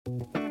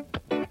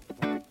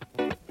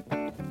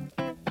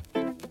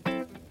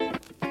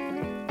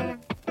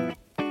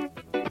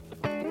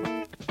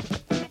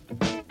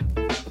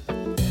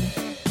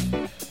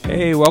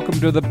Hey, welcome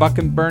to the Buck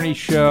and Bernie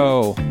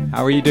Show.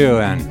 How are you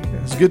doing?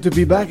 It's good to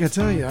be back, I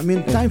tell you. I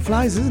mean, time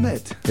flies, isn't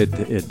it?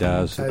 It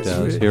does. It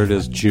does. Really, here it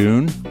is,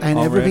 June and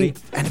already.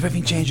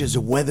 everything changes.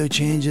 The weather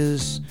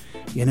changes.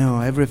 You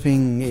know,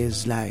 everything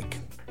is like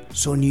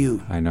so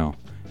new. I know.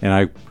 And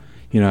I've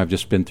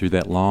just been through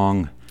that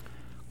long,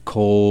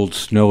 cold,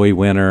 snowy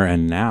winter,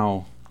 and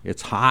now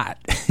it's hot.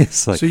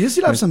 It's like, so you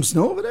still have some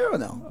snow over there or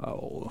no?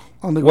 Oh,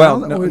 on the well,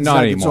 ground? no, It's not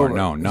like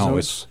anymore. It's No,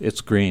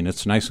 it's green.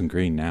 It's nice and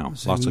green now.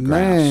 Lots of grass.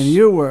 Man,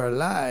 you were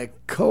like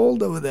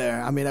cold over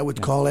there. I mean, I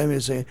would call him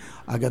and say,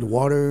 I got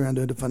water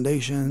under the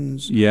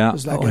foundations. Yeah.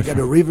 It's like I got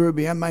a river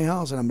behind my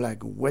house, and I'm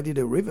like, where did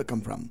the river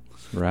come from?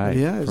 Right. But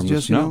yeah, it's from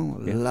just, the snow.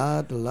 a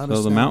lot of So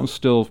snow. the mountain's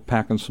still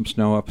packing some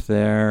snow up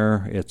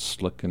there.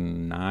 It's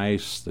looking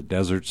nice. The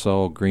desert's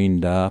all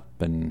greened up,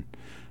 and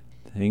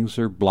things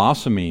are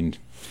blossoming.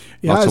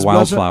 Yeah, Lots of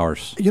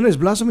wildflowers. It's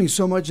blossoming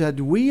so much that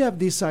we have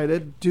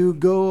decided to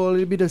go a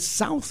little bit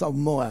south of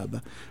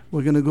Moab.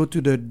 We're going to go to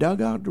the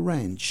Dugout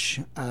Ranch,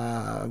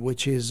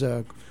 which is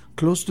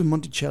close to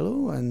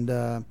Monticello,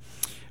 and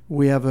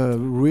we have a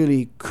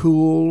really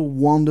cool,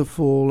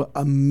 wonderful,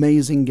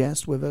 amazing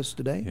guest with us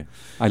today. Yeah.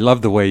 I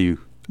love the way you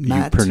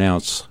Matt.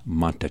 pronounce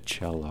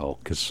Monticello,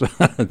 because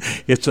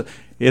it's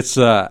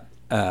not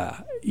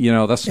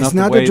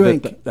a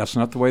drink. That's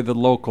not the way the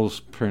locals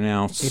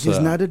pronounce. It is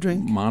not a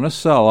drink.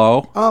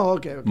 Monticello. Oh,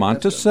 okay.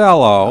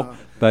 Monticello.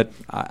 But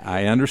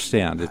I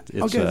understand it.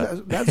 It's okay,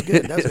 that's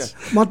good. That's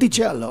good.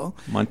 Monticello.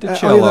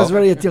 Monticello. That's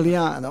very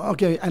Italiano.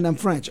 Okay, and I'm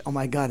French. Oh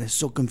my God, it's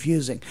so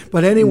confusing.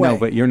 But anyway, no,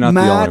 but you're not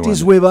Matt the only one.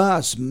 is with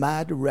us.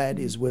 Matt Red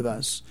is with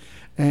us.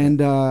 And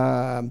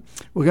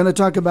we're going to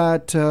talk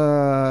about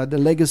the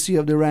legacy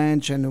of the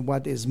ranch and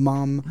what his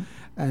mom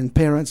and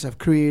parents have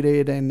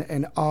created and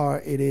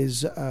it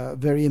is a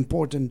very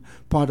important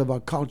part of our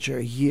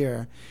culture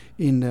here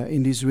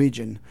in this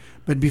region.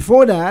 But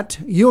before that,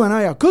 you and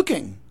I are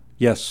cooking.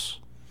 Yes.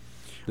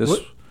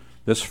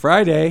 This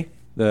Friday,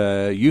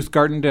 the youth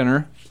garden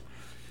dinner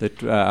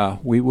that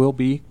we will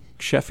be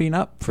chefing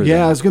up for them.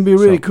 Yeah, it's going to be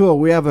really cool.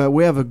 We have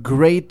a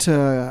great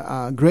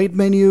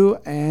menu,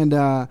 and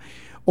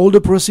all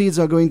the proceeds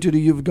are going to the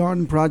Youth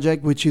Garden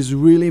Project, which is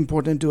really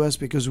important to us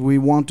because we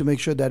want to make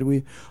sure that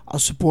we are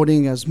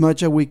supporting as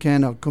much as we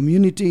can our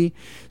community.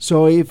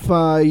 So if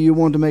you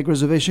want to make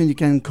reservation, you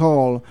can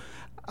call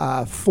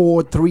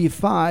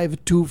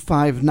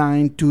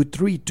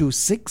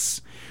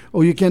 435-259-2326,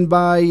 or you can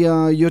buy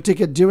your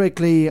ticket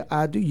directly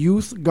at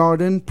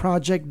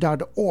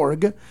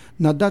youthgardenproject.org,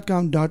 not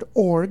 .com,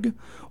 .org,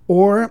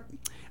 or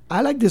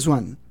I like this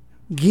one,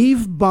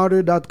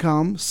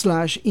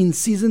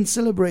 givebarter.com/in-season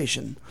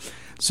celebration.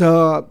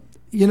 So,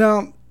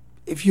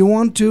 if you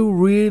want to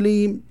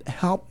really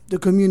help the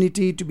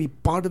community, to be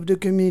part of the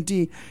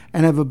community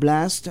and have a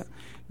blast,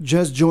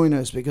 just join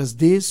us because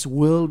this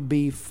will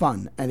be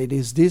fun. And it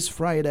is this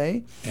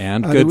Friday.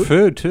 And good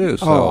food, too.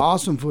 So,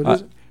 awesome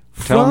food.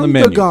 Tell them the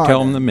menu. Tell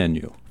them the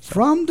menu.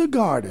 From the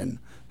garden.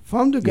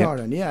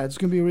 Yeah, it's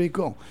going to be really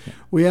cool. Yeah.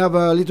 We have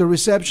a little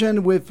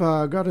reception with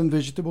garden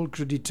vegetable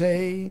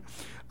crudité.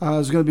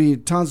 There's going to be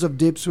tons of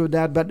dips with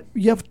that. But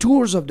you have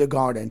tours of the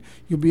garden.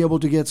 You'll be able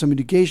to get some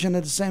education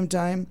at the same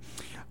time.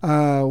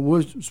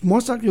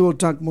 Most likely we'll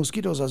talk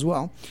mosquitoes as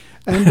well.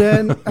 And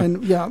then,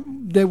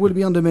 they will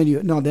be on the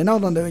menu. No, they're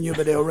not on the menu,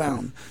 but they're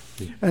around.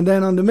 And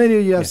then on the menu,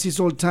 you have sea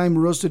salt thyme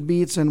roasted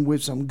meats and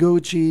with some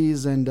goat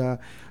cheese and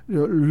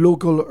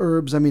local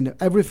herbs. I mean,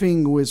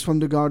 everything was from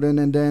the garden.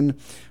 And then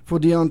for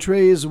the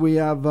entrees, we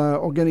have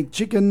organic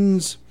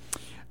chickens.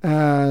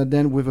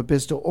 Then with a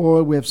pesto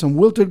oil, we have some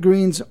wilted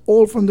greens,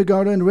 all from the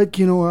garden. Red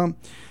quinoa,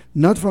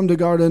 not from the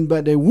garden,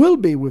 but they will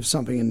be with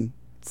something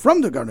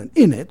from the garden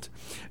in it.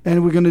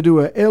 And we're going to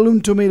do a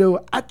heirloom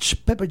tomato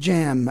atch pepper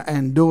jam,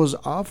 and those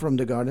are from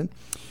the garden.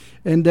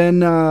 And then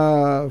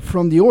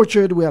from the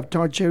orchard, we have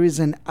tart cherries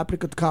and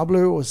apricot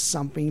cobbler or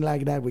something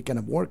like that. We're kind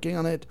of working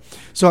on it.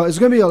 So it's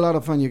going to be a lot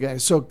of fun, you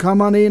guys. So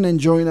come on in and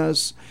join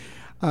us.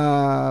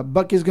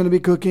 Buck is going to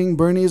be cooking.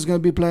 Bernie is going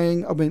to be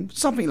playing. I mean,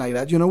 something like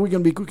that. We're going to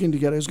be cooking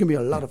together. It's going to be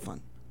a lot of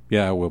fun.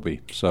 Yeah, it will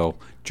be. So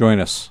join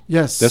us.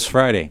 Yes. This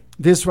Friday.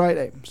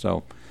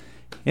 So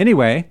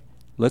anyway,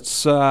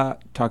 let's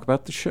talk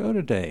about the show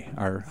today.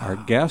 Our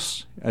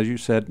guest, as you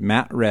said,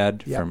 Matt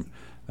Red from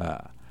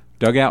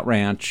Dugout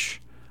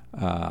Ranch.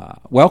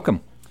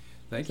 Welcome.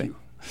 Thank you.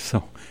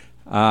 So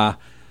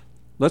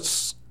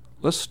let's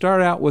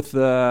start out with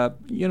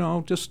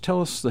just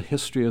tell us the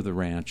history of the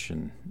ranch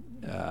and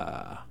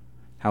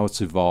how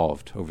it's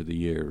evolved over the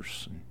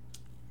years.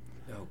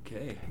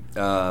 Okay.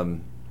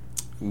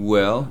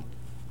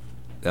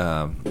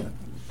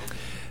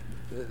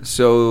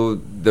 So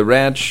the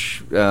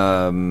ranch,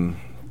 the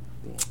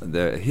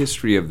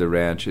history of the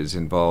ranch is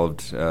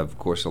involved, of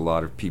course, a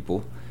lot of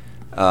people,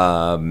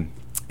 and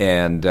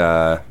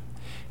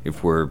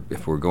if we're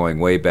going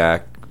way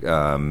back,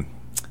 the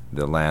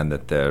land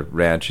that the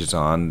ranch is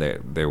on,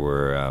 there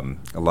were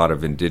a lot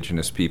of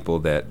indigenous people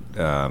that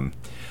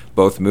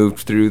both moved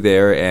through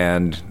there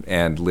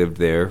and lived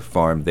there,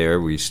 farmed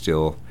there. We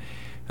still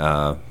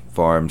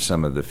farm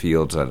some of the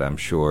fields that I'm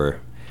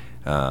sure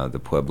the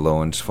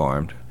Puebloans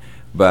farmed.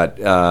 But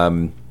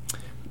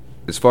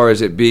as far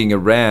as it being a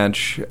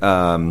ranch,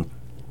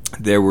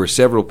 there were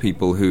several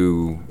people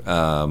who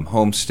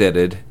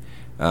homesteaded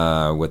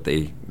what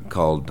they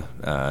called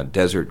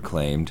desert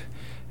claimed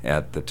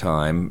at the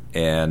time,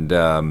 and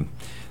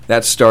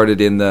that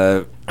started in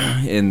the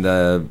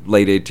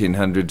late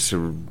 1800s,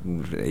 or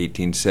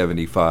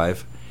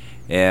 1875,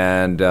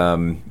 and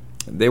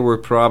there were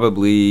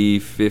probably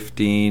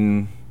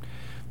 15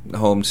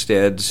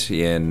 homesteads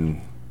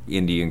in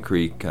Indian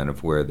Creek, kind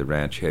of where the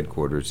ranch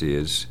headquarters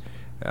is,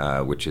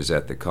 which is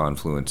at the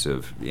confluence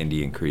of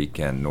Indian Creek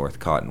and North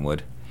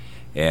Cottonwood.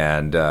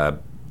 And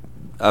up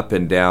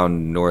and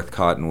down North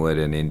Cottonwood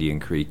and Indian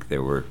Creek,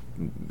 there were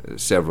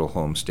several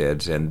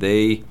homesteads, and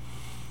they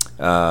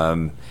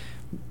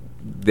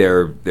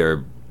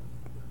their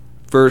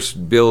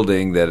first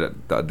building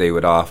that they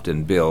would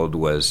often build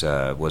was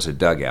a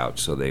dugout.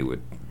 So they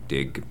would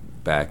dig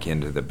back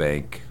into the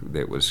bank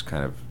that was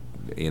kind of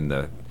in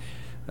the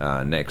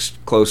next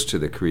close to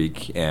the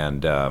creek,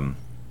 and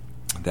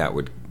that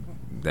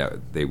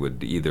they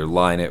would either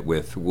line it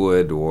with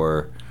wood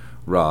or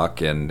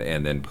rock, and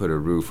then put a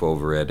roof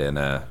over it,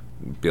 and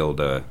build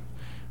a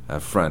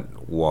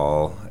front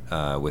wall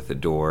with a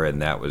door,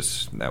 and that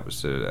was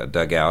a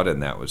dugout,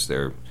 and that was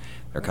their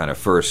kind of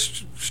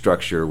first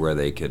structure where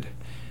they could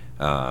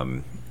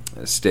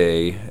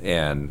stay.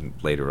 And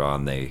later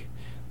on, they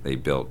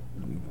built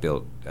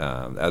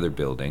other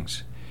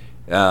buildings,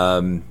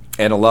 and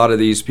a lot of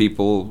these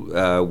people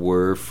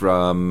were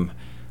from.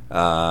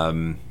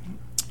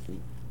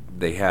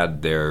 They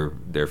had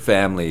their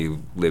family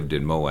lived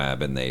in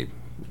Moab, and they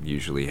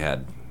usually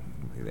had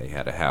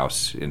a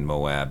house in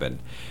Moab, and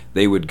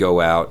they would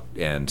go out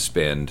and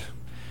spend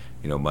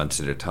months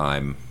at a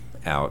time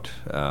out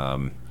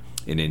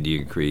in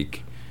Indian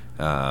Creek,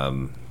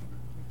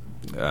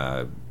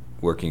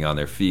 working on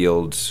their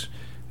fields,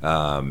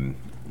 handling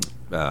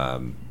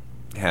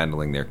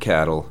their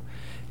cattle,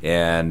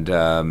 and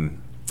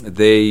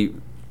they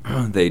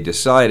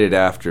decided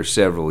after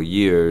several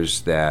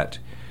years that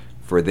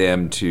for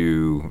them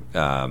to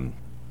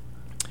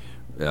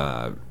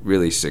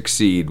really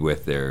succeed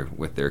with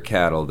their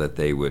cattle, that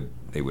they would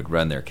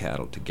run their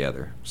cattle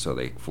together. So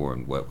they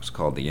formed what was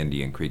called the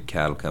Indian Creek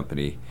Cattle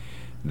Company,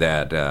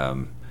 that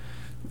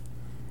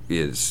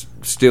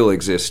still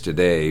exists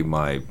today.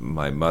 My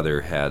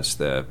mother has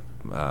the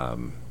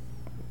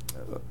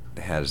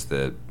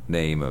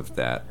name of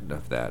that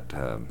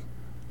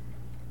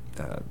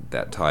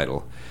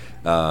title,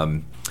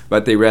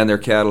 but they ran their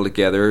cattle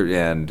together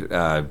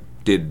and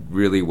did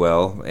really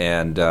well.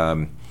 And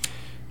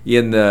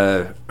in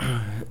the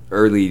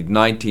early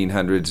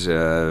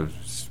 1900s,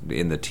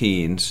 in the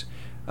teens,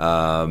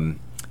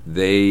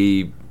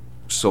 they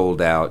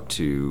sold out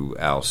to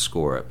Al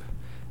Scorup,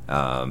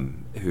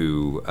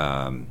 who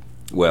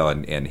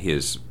and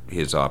his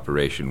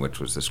operation, which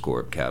was the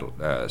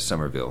Scorup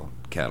Somerville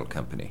Cattle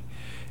Company,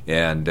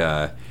 and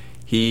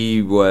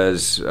he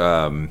was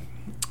a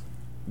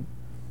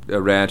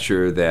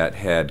rancher that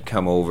had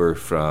come over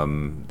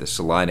from the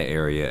Salina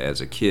area as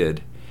a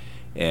kid,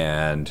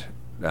 and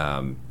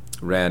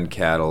ran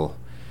cattle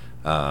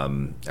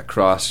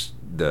across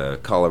the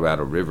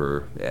Colorado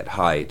River at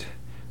height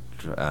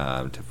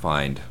to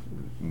find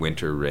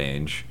winter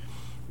range,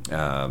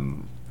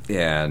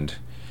 and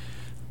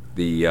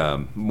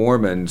the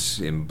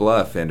Mormons in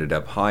Bluff ended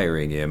up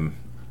hiring him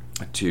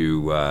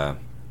to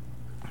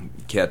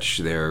catch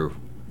their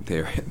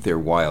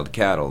wild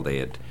cattle. They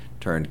had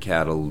turned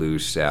cattle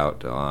loose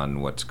out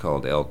on what's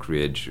called Elk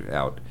Ridge,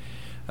 out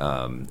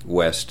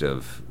west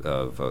of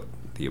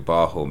the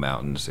Abajo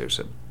Mountains. There's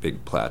a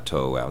big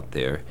plateau out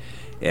there,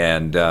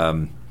 and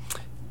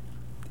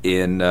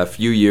in a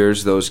few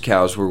years, those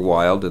cows were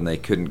wild, and they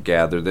couldn't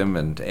gather them,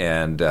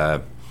 and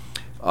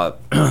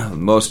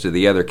most of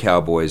the other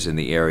cowboys in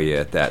the area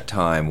at that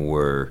time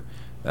were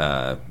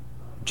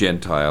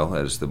Gentile,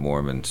 as the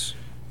Mormons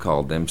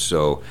called them,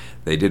 so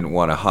they didn't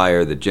want to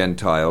hire the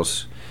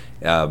Gentiles,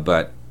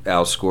 but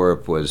Al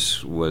Scorup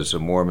was a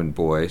Mormon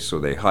boy, so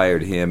they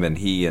hired him, and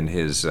he and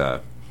his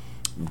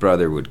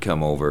brother would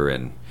come over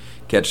and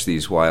catch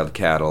these wild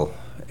cattle,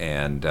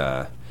 and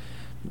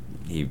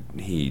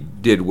he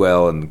did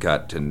well and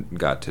got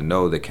to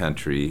know the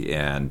country,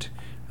 and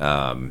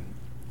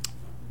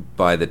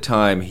by the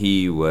time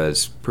he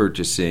was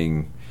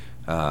buying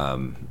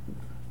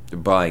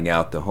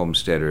out the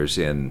homesteaders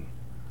in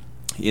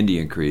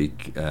Indian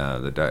Creek,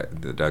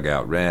 the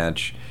Dugout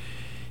Ranch,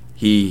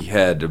 he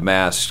had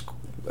amassed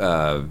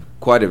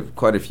quite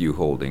a few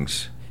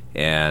holdings,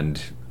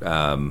 and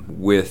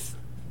with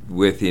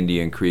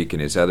Indian Creek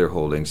and his other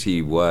holdings,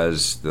 he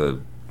was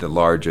the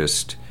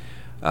largest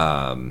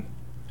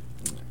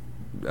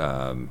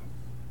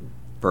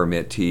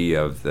permittee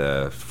of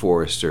the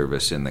Forest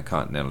Service in the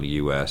continental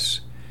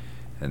U.S.,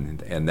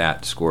 and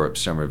that Scorup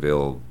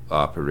Somerville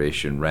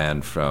operation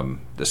ran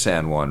from the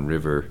San Juan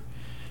River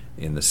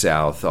in the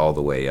south all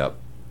the way up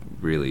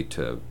really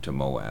to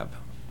Moab.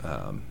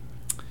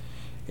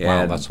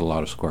 Wow, that's a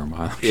lot of square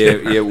miles.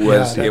 It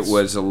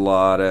was a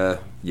lot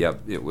of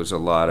it was a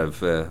lot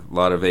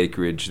of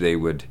acreage. They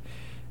would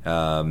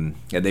and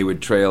they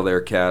would trail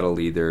their cattle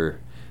either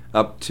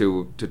up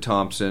to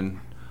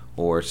Thompson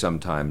or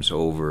sometimes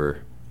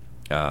over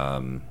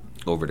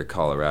to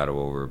Colorado,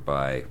 over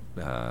by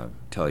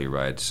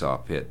Telluride, Saw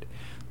Pit.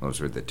 Those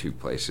were the two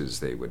places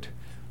they would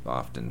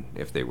often,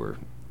 if they were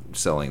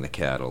selling the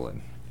cattle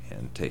and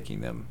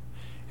taking them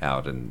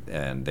out,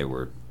 and there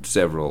were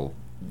several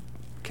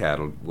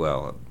cattle,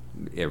 well,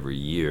 every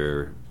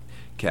year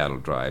cattle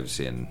drives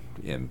in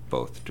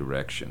both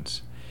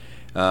directions.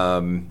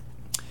 And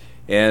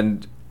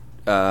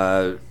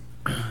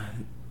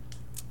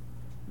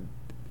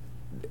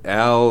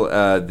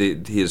Al,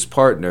 his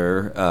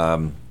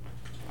partner,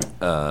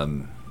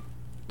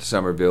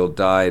 Somerville,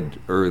 died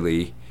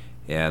early,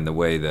 and the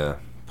way the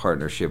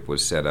partnership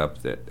was set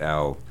up, that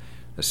Al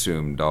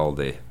assumed all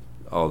the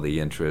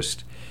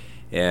interest.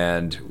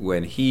 And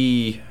when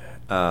he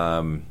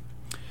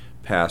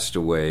passed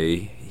away,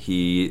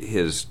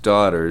 his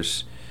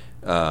daughters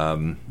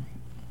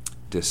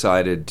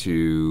decided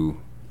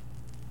to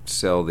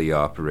sell the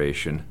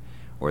operation,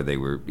 or they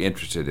were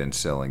interested in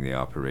selling the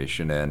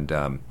operation.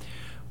 And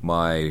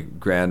my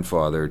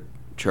grandfather,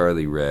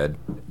 Charlie Red,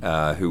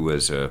 who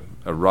was a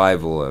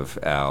rival of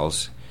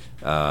Al's,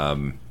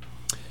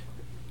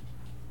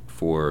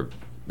 for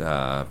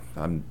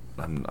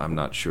I'm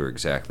not sure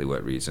exactly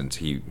what reasons.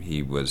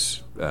 He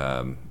was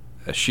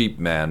a sheep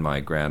man, my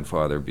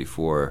grandfather,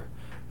 before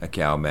a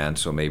cow man,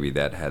 so maybe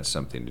that had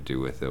something to do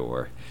with it,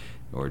 or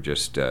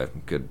just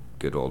good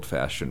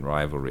old-fashioned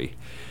rivalry.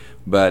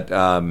 But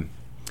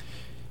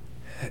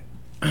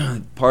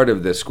part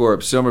of the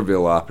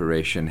Skorup-Somerville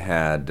operation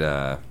had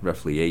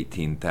roughly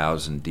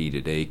 18,000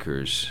 deeded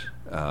acres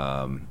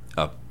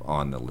up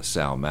on the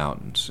LaSalle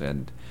Mountains,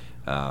 and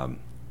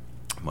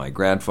my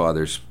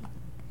grandfather's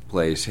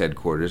place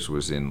headquarters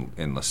was in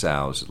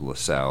LaSalle's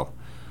LaSalle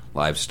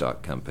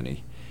Livestock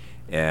Company,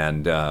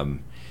 and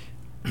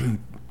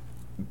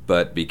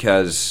but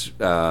because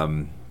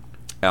Al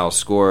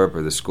Skorup,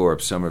 or the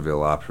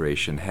Skorup-Somerville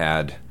operation,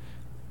 had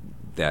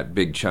that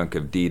big chunk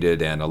of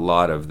deeded and a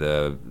lot of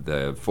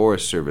the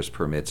Forest Service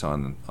permits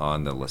on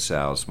the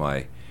LaSalles,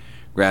 my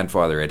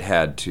grandfather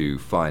had to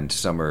find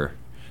summer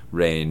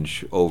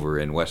range over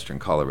in western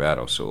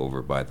Colorado, so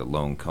over by the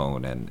Lone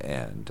Cone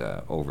and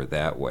over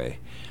that way.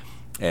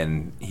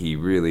 And he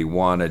really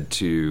wanted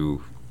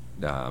to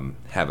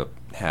have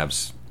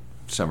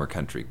summer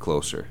country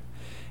closer.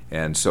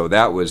 And so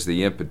that was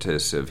the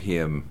impetus of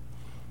him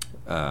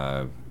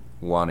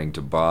wanting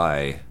to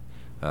buy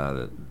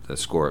the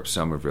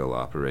Skorup-Somerville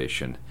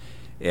operation.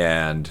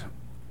 And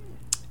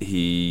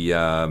he,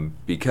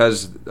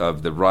 because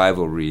of the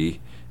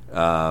rivalry,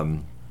 the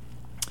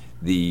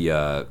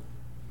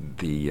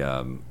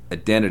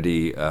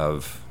identity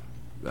of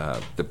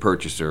the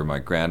purchaser, my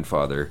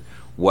grandfather,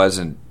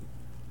 wasn't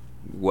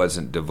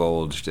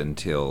divulged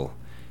until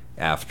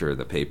after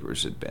the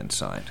papers had been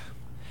signed.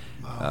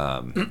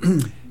 Wow.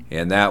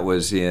 And that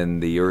was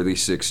in the early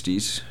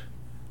 60s.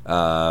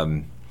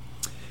 And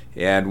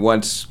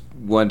once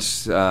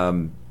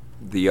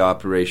the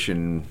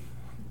operation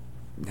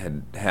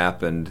had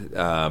happened,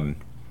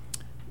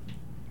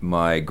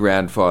 my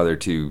grandfather,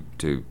 to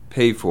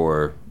pay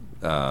for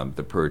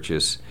the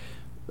purchase,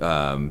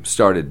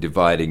 started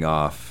dividing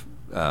off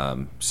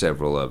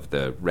several of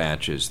the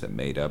ranches that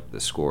made up the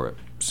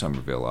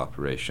Skorup-Somerville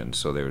operation.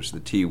 So there's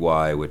the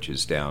TY, which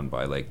is down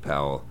by Lake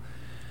Powell.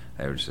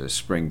 There's a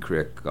Spring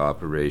Creek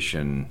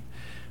operation,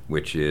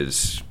 which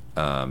is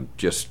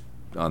just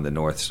on the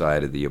north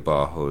side of the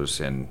Abajos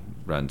and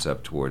runs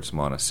up towards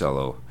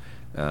Monticello.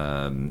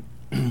 There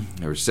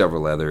were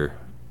several other.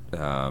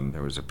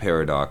 There was a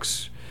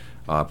Paradox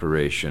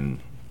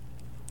operation.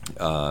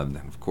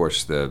 Of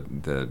course,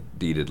 the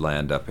deeded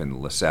land up in the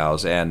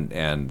LaSalles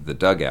and the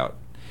Dugout.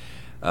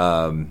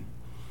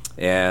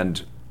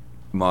 And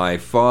my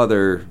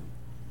father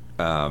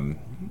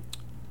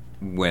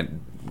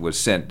was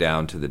sent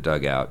down to the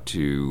Dugout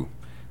to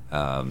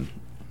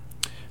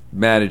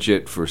manage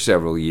it for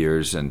several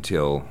years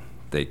until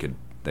they could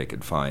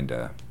find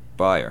a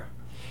buyer.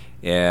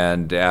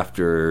 And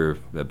after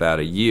about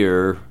a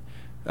year,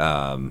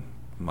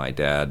 my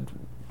dad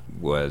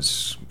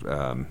was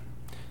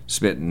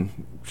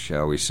smitten,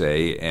 shall we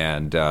say,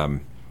 and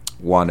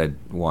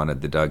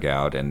wanted the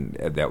Dugout, and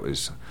that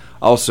was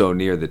also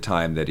near the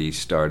time that he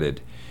started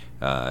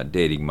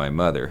dating my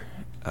mother,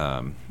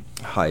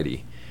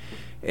 Heidi.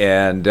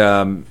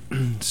 And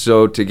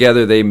so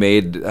together they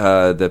made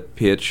the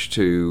pitch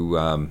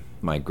to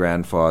my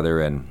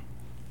grandfather and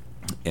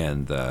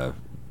the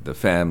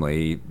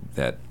family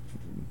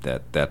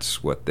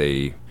that's what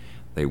they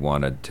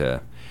wanted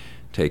to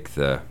take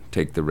the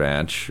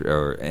ranch,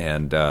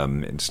 and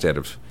instead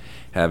of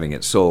having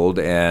it sold,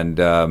 and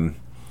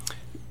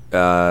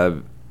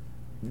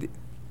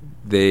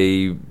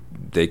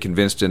they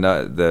convinced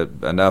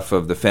enough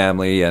of the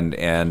family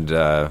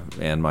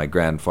and my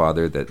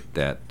grandfather that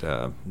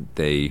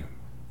they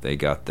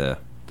got the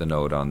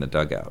note on the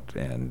Dugout.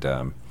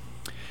 And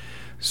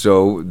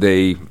So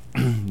they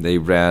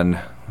ran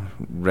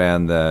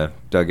the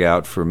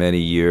dugout for many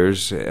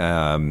years,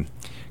 kind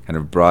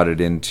of brought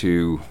it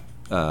into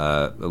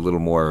a little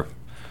more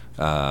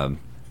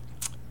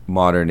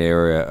modern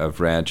era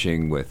of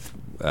ranching with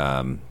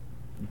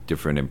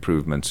different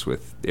improvements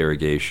with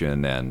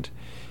irrigation and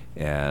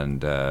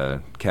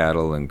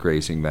cattle and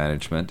grazing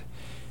management,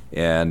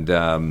 and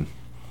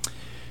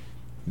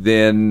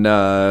then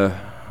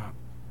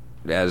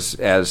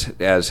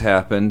as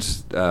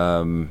happens,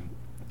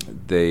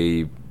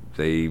 they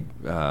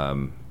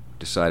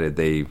decided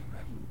they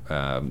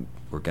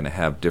were going to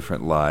have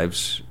different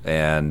lives,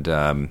 and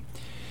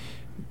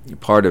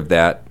part of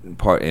that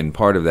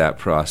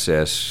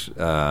process,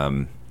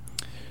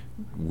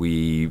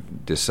 we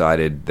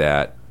decided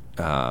that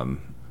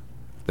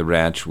the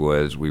ranch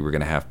we were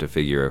going to have to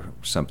figure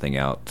something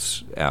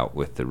else out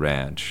with the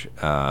ranch.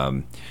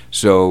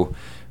 So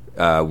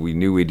we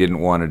knew we didn't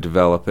want to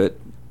develop it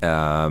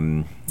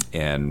and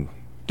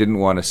didn't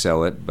want to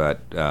sell it, but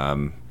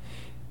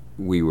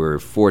we were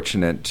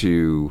fortunate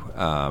to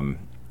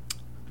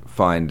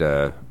find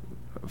a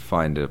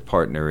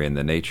partner in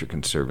the Nature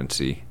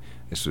Conservancy.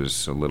 This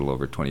was a little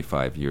over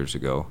 25 years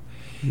ago,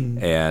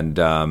 and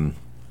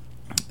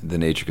the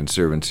Nature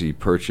Conservancy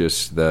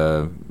purchased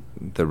the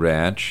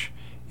ranch,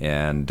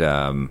 and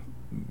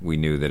we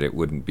knew that it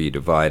wouldn't be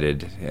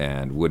divided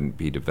and wouldn't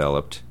be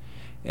developed,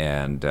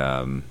 and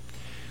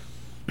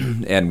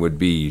would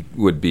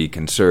be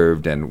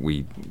conserved, and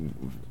we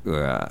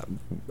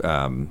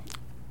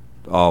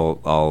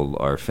all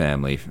our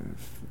family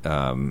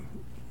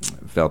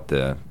felt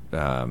the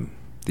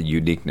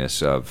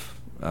uniqueness of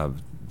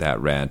that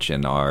ranch,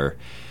 and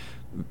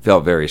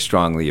felt very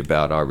strongly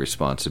about our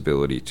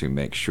responsibility to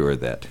make sure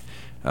that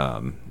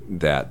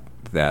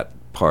that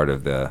part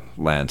of the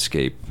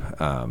landscape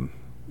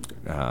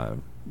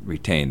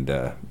retained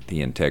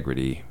the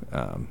integrity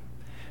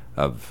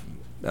of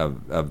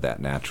that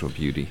natural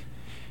beauty.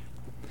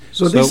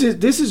 So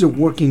this is a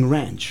working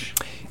ranch.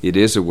 It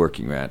is a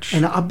working ranch.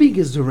 And how big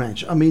is the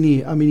ranch? How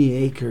many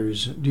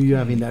acres do you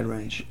have in that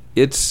ranch?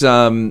 It's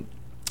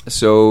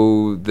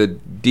so the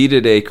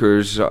deeded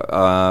acres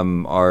are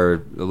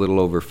a little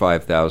over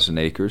 5,000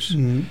 acres,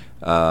 and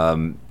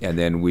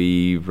then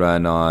we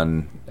run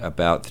on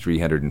about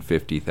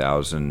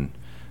 350,000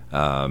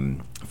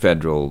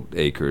 federal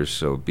acres.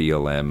 So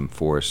BLM,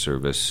 Forest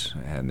Service,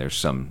 and there's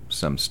some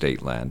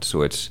state land.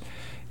 So it's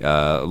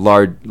a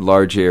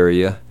large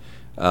area.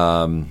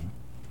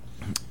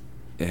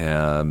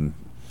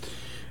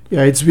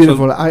 Yeah, it's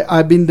beautiful.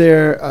 I've been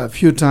there a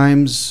few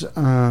times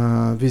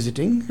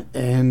visiting,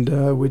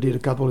 and we did a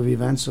couple of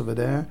events over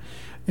there.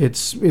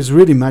 It's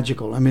really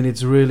magical. I mean,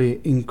 it's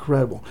really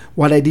incredible.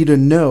 What I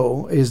didn't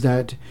know is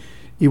that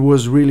it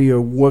was really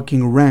a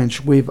working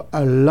ranch with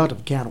a lot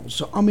of cattle.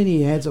 So how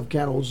many heads of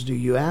cattle do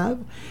you have?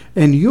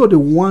 And you're the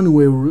one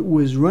who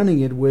is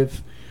running it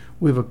with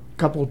a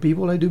couple of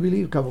people, I do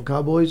believe, a couple of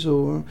cowboys.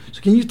 So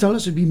can you tell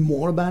us a bit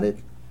more about it?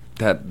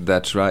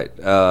 That's right.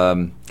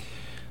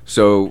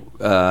 So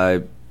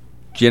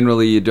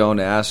generally, you don't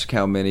ask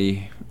how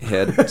many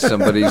head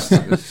somebody's.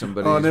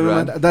 Oh, never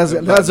run. mind.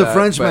 That's a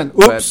Frenchman.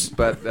 Oops.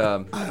 But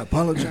I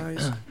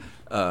apologize.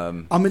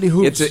 How many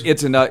hoops?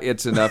 It's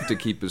enough to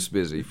keep us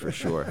busy for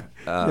sure.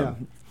 Yeah.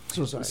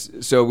 So sorry.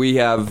 So we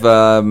have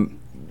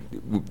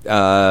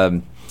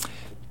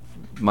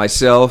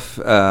myself,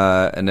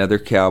 another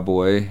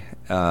cowboy,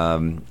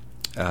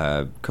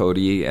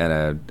 Cody,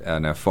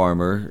 and a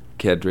farmer,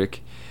 Kedrick.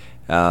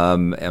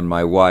 And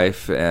my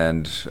wife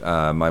and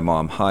my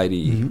mom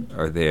Heidi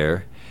are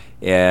there,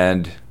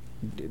 and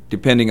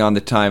depending on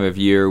the time of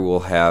year, we'll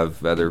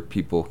have other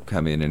people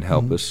come in and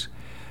help us.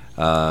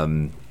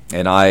 And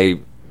I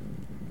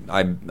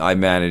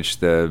manage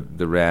the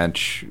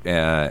ranch,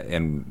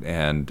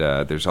 and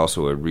there's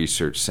also a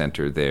research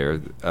center there,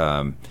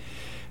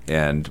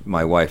 and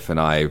my wife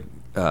and I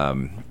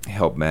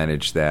help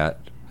manage that,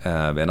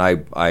 and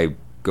I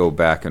go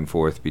back and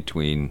forth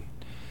between.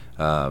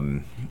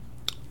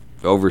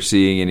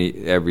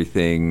 Overseeing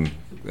everything,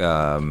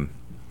 and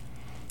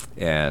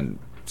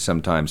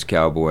sometimes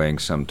cowboying,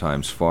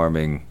 sometimes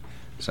farming,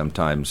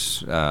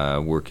 sometimes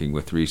working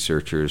with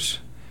researchers.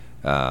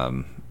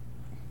 Never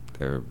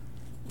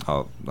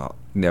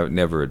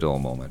a dull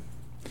moment.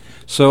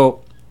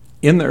 So,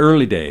 in the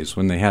early days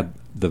when they had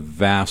the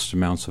vast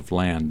amounts of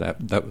land,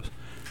 that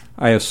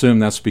I assume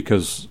that's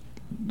because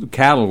the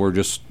cattle were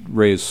just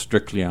raised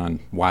strictly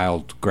on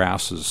wild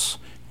grasses,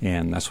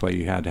 and that's why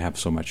you had to have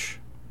so much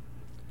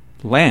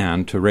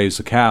land to raise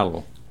the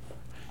cattle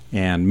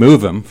and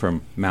move them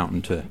from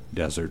mountain to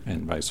desert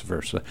and vice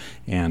versa.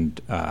 And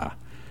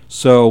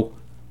so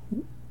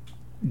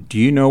do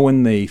you know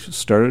when they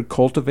started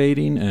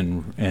cultivating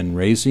and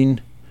raising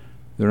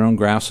their own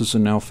grasses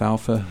and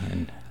alfalfa?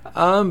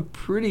 And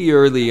pretty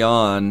early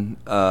on,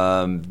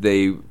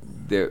 they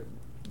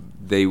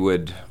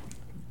would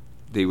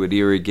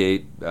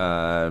irrigate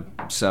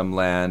some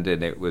land,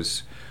 and it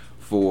was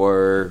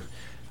for.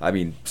 I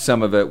mean,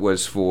 some of it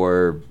was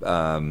for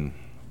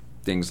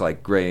things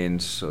like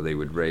grains, so they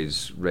would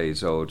raise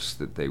oats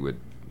that they would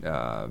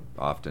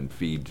often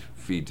feed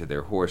to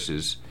their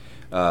horses.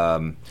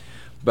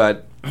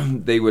 But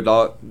they would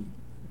all.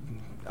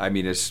 I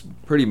mean, it's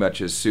pretty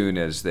much as soon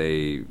as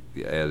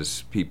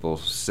people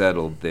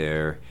settled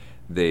there,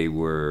 they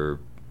were.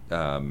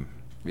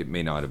 It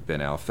may not have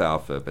been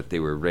alfalfa, but they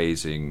were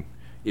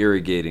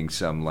irrigating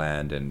some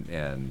land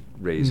and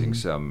raising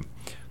some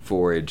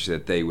forage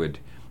that they would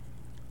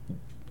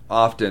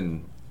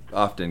often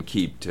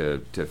keep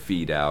to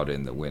feed out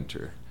in the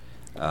winter.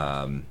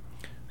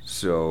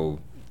 So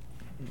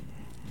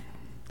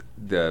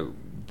the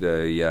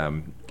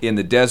in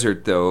the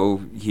desert,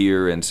 though,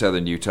 here in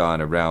southern Utah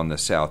and around the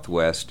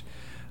southwest,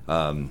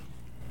 often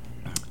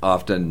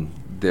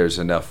there's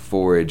enough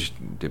forage,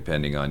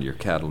 depending on your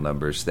cattle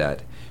numbers,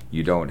 that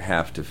you don't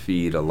have to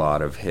feed a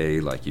lot of hay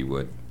like you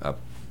would up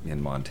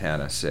in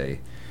Montana, say.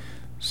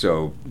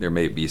 So there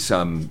may be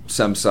some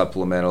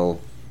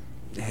supplemental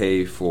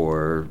hay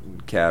for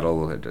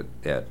cattle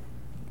at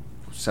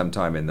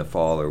sometime in the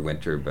fall or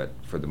winter, but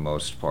for the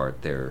most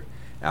part, they're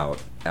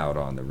out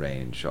on the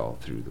range all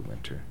through the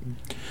winter.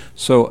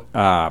 So,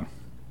 as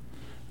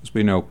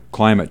we know,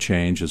 climate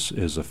change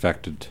has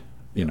affected,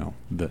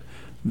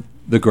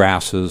 the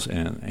grasses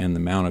and the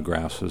amount of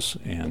grasses,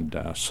 and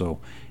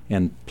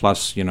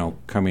plus,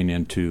 coming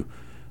into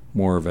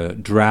more of a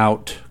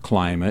drought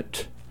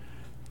climate,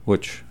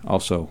 which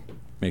also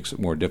makes it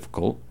more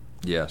difficult.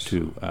 Yes.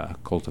 To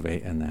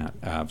cultivate and that.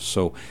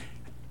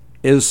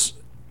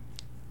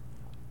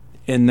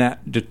 And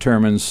that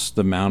determines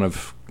the amount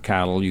of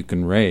cattle you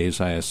can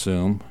raise, I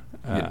assume.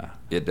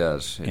 It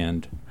does.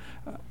 And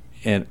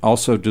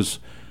also,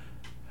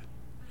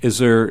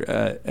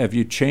 have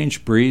you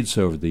changed breeds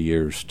over the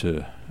years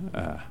to?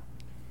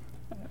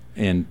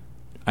 And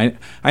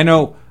I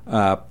know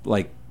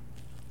like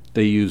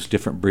they use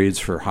different breeds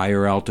for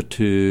higher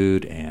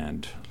altitude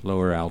and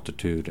lower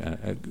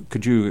altitude.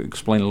 Could you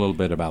explain a little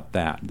bit about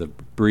that, the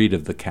breed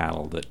of the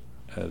cattle that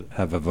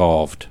have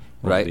evolved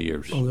over the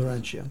years? On the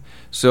ranch, yeah.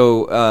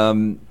 So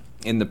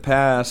in the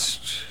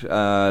past,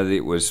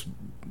 it was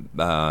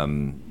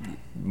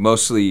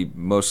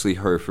mostly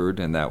Hereford,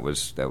 and that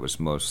was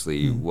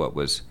mostly what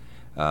was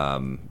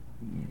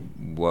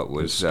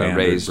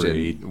raised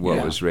breed.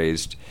 Was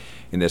raised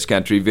in this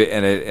country,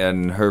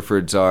 and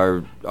Herefords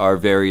are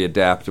very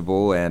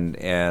adaptable, and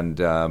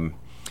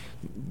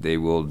they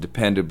will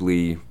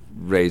dependably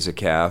raise a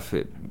calf.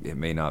 It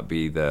may not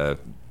be the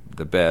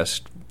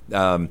best.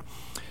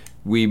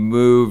 We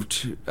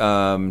moved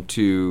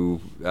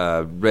to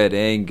Red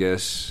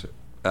Angus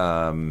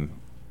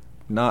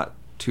not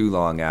too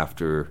long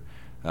after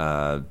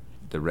the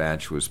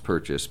ranch was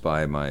purchased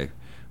by my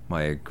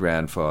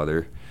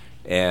grandfather,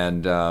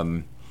 and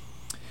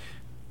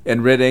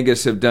Red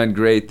Angus have done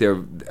great.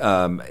 They're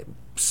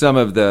some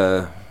of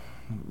the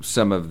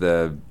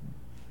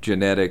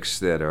genetics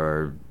that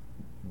are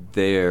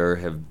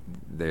there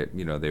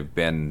they've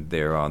been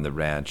there on the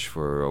ranch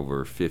for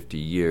over 50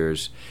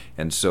 years,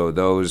 and so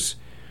those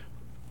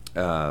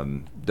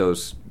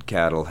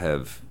cattle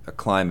have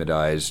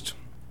acclimatized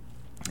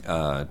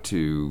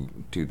to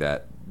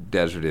that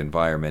desert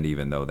environment,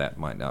 even though that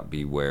might not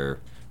be where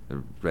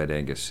the Red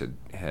Angus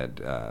had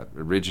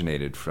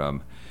originated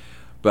from.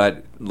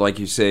 But like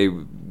you say,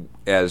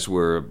 as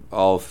we're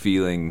all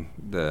feeling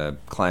the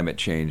climate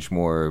change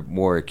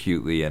more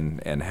acutely,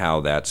 and how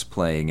that's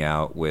playing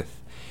out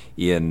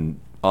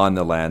on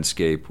the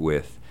landscape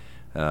with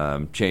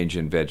change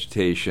in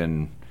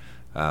vegetation,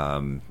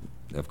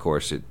 of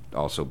course it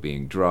also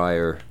being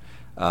drier,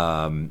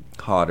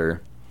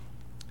 hotter.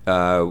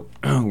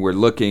 We're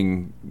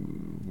looking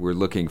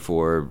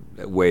for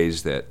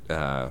ways that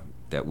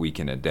we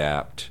can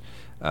adapt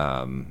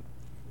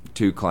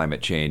to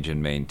climate change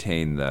and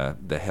maintain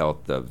the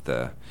health of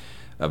the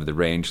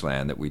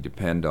rangeland that we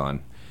depend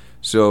on.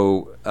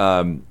 So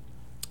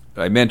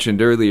I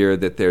mentioned earlier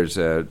that there's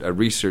a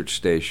research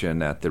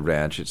station at the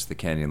ranch. It's the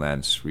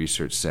Canyonlands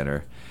Research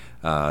Center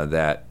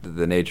that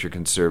the Nature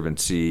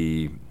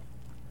Conservancy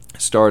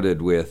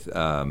started with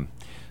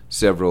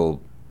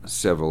several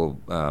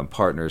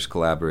partners,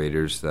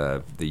 collaborators.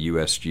 The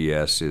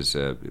USGS is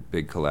a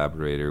big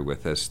collaborator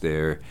with us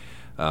there.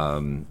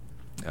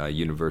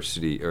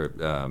 University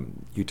or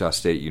Utah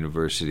State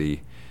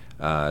University,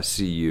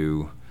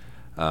 CU,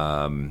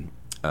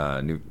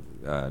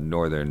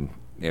 Northern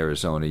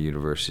Arizona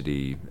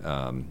University,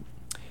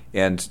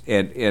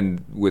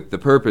 and with the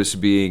purpose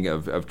being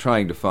of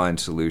trying to find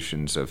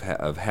solutions of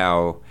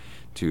how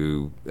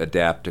to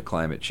adapt to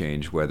climate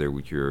change, whether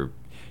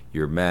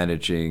you're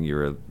managing,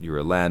 you're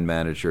a land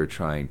manager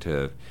trying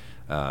to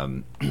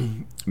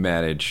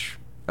manage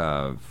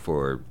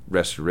for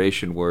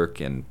restoration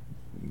work, and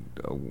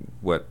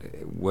what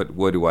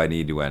do I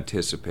need to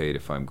anticipate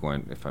if I'm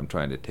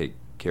trying to take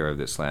care of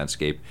this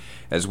landscape,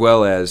 as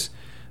well as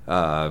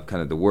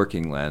kind of the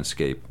working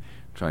landscape,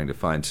 trying to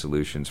find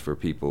solutions for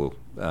people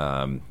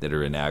that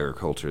are in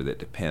agriculture that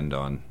depend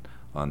on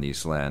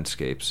these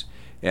landscapes.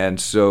 And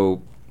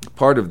so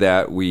part of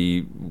that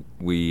we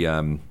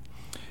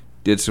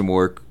did some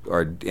work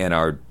and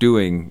are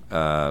doing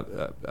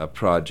a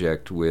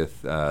project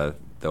with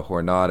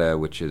Jornada,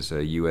 which is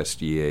a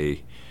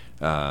USDA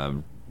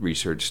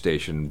research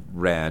station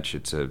ranch.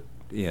 It's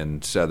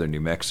in southern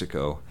New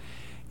Mexico.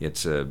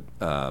 It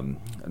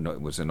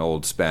was an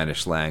old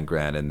Spanish land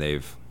grant, and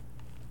they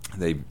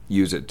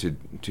use it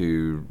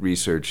to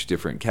research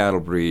different cattle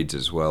breeds,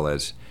 as well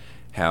as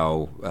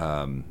how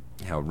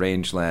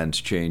rangeland's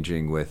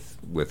changing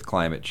with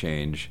climate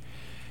change.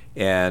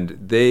 And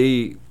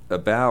they,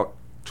 about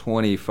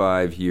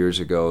 25 years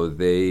ago,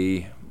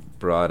 they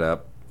brought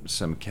up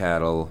some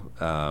cattle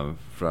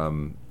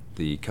from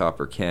the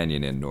Copper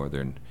Canyon in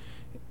northern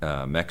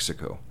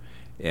Mexico.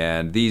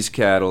 And these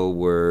cattle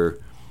were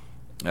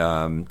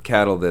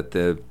cattle that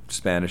the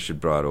Spanish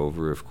had brought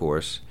over, of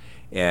course,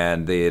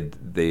 and they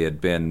had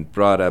been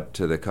brought up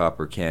to the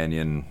Copper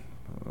Canyon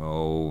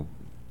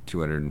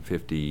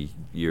 250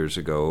 years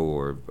ago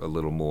or a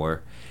little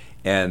more,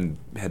 and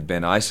had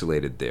been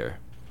isolated there.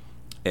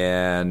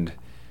 And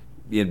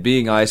in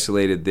being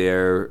isolated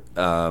there,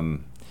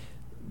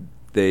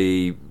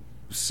 the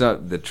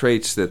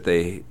traits that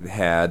they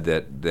had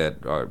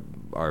that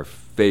are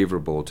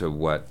favorable to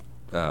what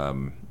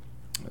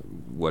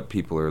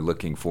people are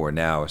looking for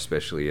now,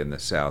 especially in the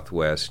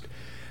Southwest.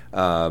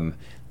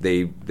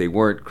 They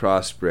weren't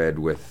crossbred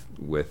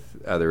with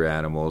other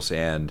animals,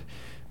 and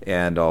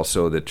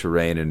also the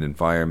terrain and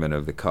environment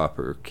of the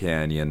Copper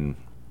Canyon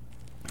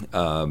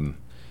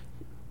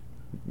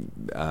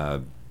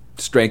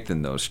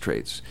strengthened those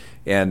traits.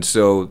 And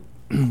so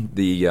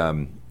the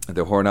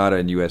Jornada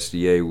and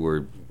USDA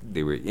were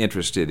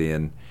interested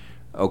in,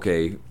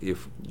 okay,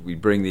 if we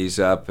bring these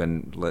up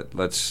and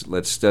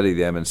let's study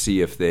them and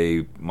see if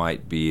they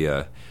might be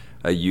a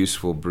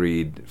useful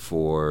breed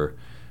for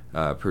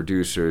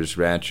producers,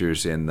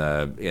 ranchers in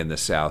the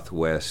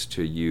Southwest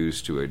to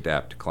use to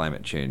adapt to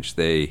climate change.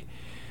 They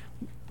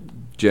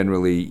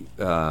generally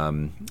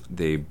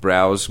they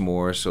browse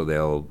more, so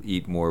they'll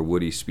eat more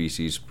woody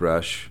species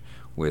brush,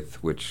 with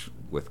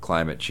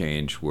climate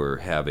change we're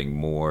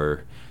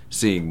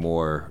seeing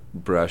more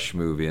brush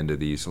move into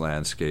these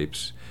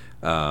landscapes.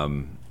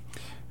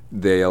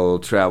 They'll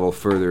travel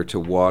further to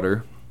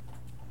water.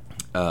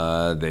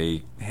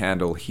 They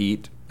handle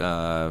heat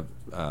better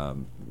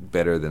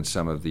than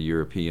some of the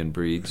European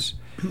breeds,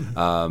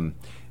 and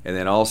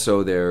then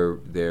also their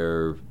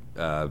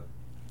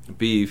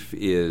beef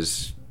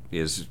is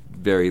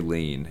very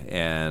lean,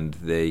 and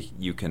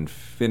you can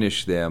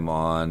finish them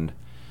on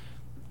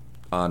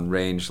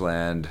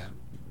rangeland.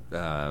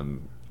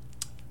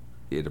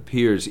 It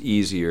appears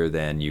easier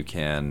than you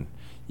can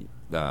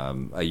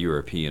a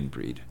European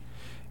breed.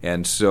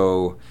 And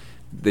so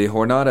the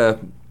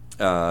Jornada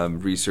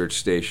Research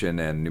Station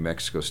and New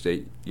Mexico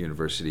State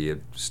University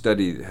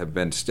have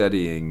been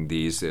studying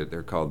these.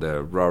 They're called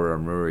the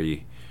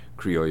Raramuri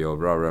Criollo.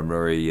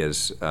 Raramuri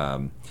is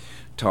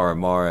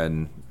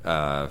Tarahumara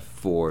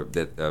for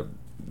that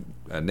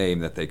a name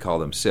that they call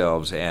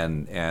themselves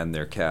and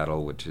their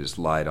cattle, which is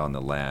light on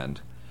the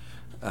land.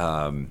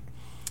 And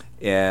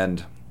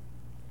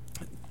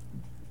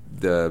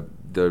the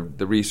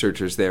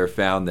researchers there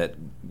found that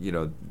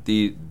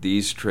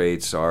these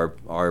traits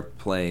are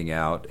playing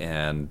out,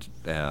 and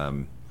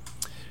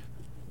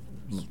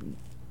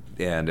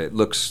it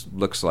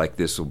looks like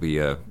this will be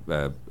a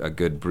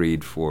good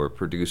breed for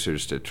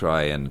producers to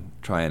try and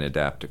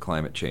adapt to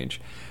climate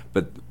change.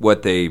 But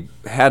what they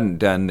hadn't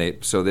done,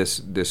 so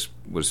this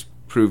was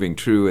proving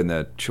true in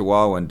the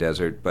Chihuahuan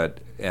Desert, but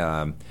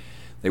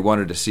they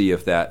wanted to see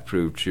if that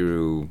proved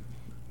true,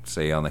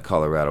 say, on the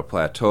Colorado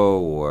Plateau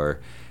or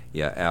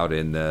out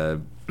in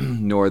the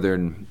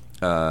northern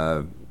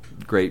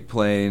Great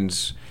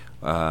Plains,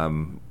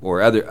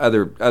 or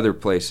other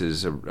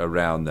places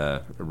around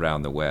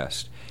the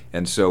West.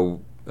 And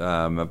so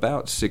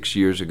about 6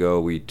 years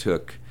ago, we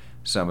took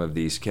some of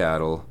these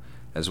cattle,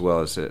 as well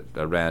as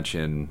a ranch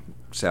in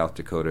South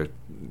Dakota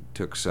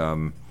took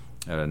some,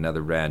 and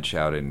another ranch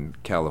out in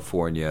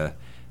California,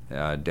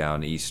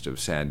 down east of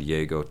San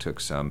Diego, took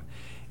some.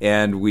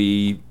 And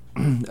we,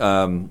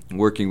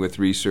 working with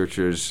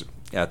researchers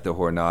at the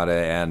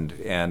Jornada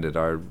and at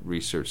our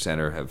research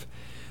center, have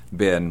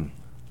been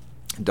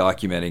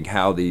documenting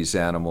how these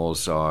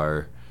animals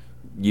are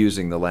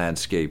using the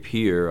landscape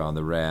here on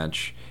the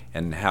ranch,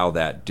 and how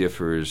that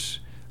differs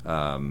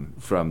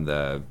from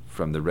the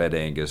Red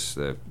Angus,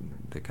 the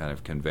kind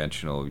of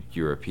conventional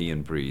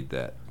European breed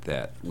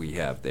that we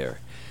have there.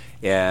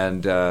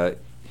 And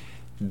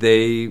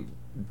they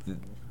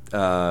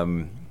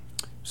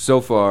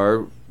so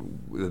far,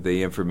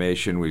 the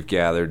information we've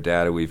gathered,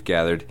 data we've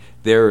gathered,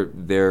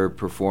 they're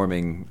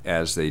performing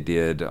as they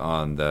did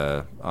on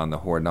the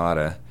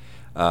Jornada,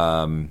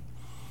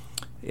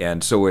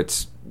 and so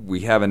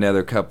we have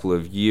another couple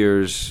of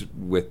years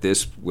with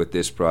this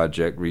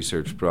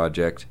research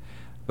project,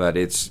 but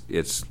it's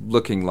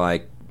looking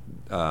like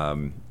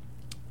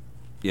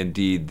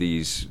indeed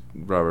these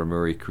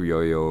Raramuri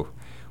Criollo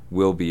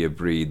will be a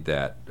breed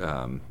that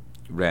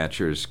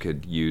ranchers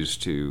could use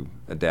to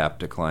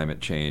adapt to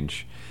climate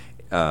change,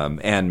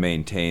 and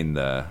maintain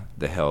the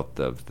health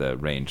of the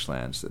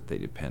rangelands that they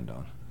depend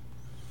on.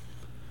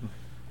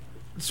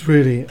 It's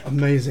really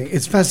amazing.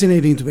 It's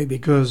fascinating to me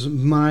because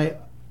my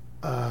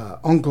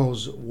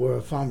uncles were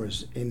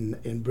farmers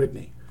in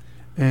Brittany.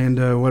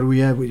 And what we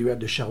had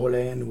the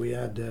Charolais and we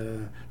had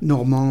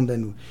Normand,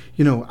 and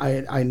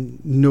I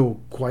know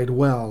quite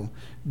well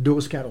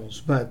those cattle.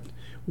 But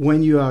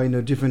when you are in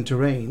a different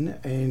terrain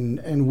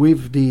and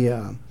with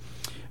the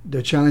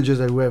challenges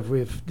that we have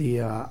with the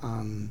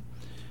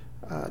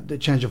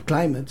change of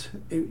climate,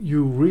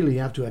 you really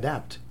have to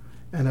adapt.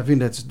 And I think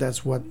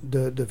that's what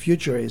the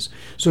future is.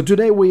 So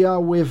today we are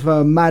with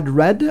Matt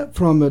Red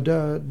from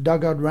the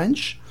Dugout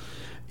Ranch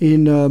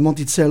in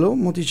Monticello.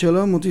 I'm going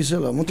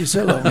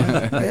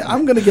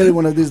to get it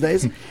one of these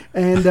days.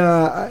 And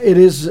it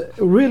is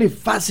really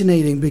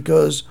fascinating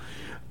because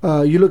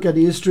you look at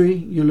the history,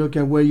 you look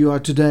at where you are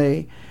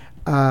today,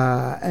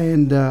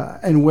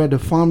 and where the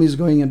farm is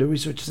going, and the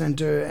research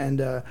center, and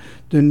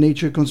the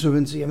Nature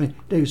Conservancy. I mean,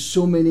 there's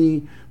so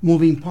many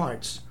moving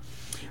parts.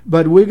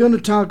 But we're going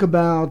to talk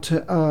about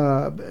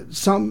a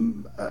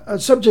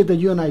subject that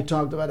you and I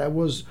talked about. I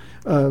was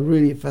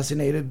really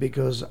fascinated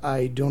because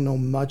I don't know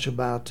much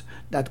about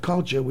that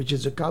culture, which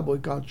is a cowboy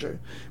culture,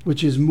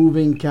 which is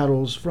moving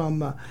cattle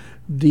from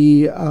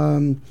the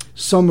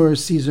summer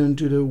season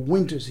to the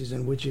winter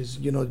season, which is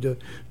the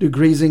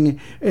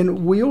grazing.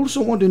 And we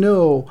also want to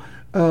know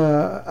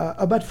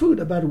about food,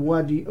 about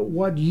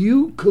what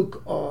you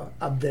cook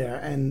up there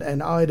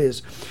and how it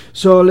is.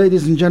 So,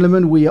 ladies and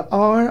gentlemen, we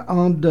are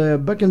on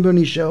the Buck and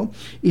Bernie show.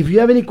 If you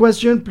have any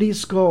question,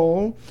 please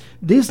call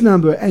this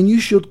number, and you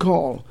should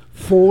call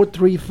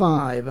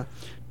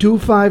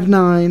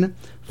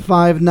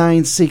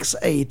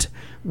 435-259-5968.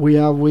 We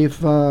are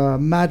with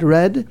Matt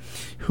Red,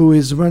 who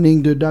is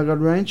running the Dugout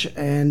Ranch.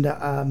 And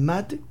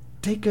Matt,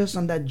 take us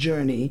on that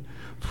journey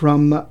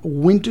from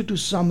winter to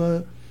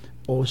summer,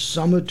 or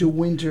summer to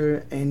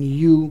winter, and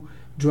you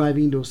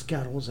driving those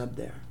cattle up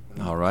there.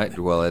 All right.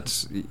 Well,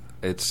 it's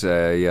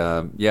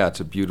a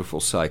beautiful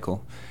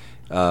cycle.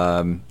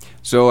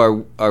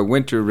 So our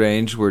winter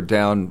range, we're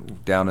down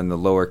in the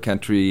lower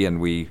country,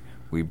 and we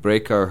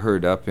break our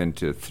herd up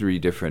into 3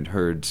 different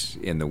herds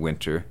in the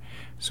winter.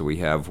 So we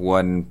have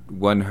one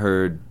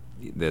herd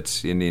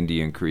that's in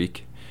Indian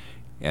Creek,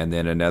 and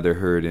then another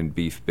herd in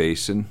Beef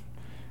Basin,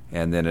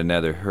 and then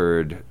another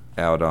herd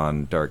out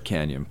on Dark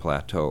Canyon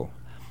Plateau.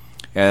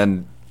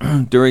 And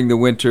during the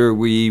winter,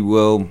 we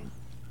will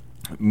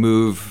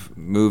move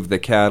the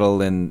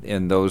cattle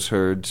in those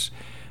herds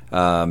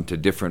to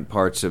different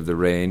parts of the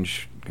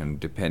range,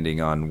 and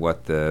depending on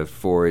what the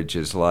forage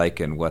is like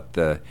and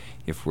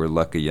if we're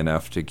lucky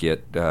enough to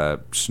get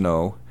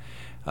snow.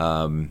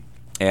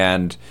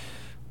 And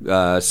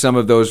some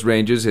of those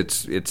ranges,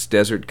 it's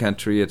desert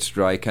country, it's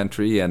dry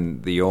country,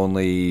 and the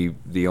only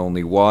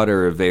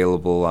water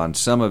available on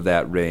some of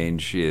that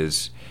range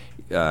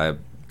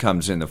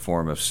comes in the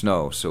form of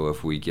snow. So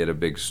if we get a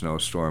big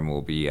snowstorm,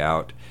 we'll be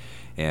out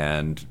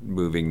and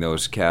moving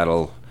those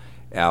cattle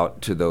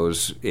out to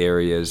those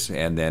areas,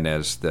 and then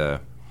as the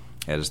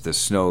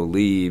snow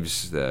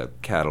leaves, the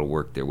cattle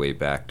work their way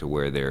back to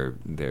where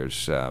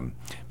there's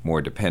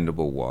more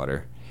dependable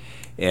water.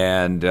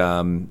 And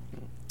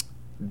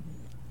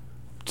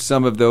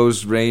some of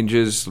those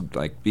ranges,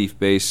 like Beef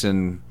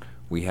Basin,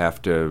 we have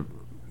to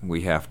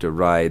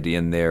ride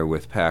in there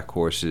with pack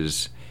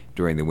horses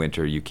during the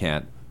winter. You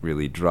can't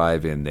really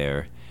drive in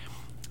there,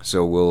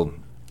 so we'll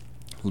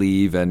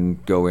leave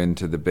and go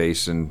into the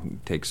basin.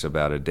 It takes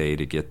about a day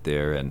to get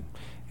there,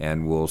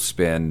 and we'll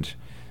spend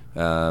 3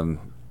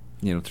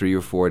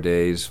 or 4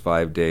 days,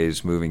 5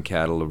 days moving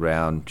cattle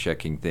around,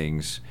 checking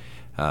things,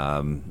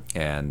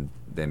 and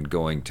then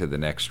going to the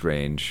next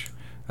range,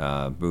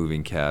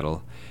 moving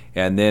cattle.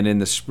 And then in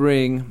the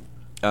spring,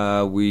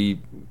 the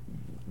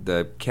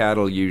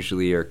cattle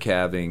usually are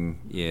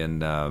calving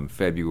in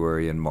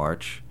February and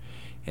March.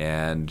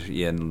 And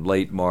in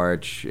late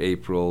March,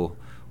 April,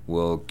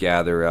 we'll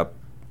gather up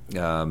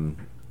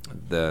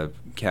the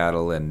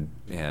cattle and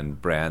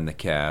brand the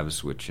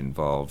calves, which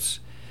involves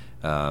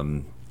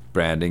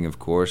branding, of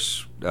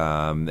course,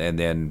 and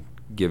then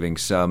giving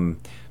some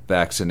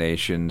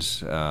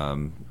vaccinations.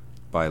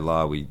 By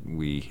law,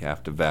 we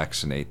have to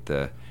vaccinate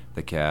the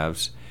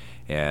calves,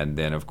 and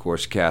then, of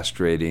course,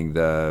 castrating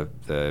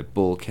the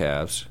bull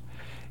calves.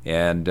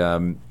 And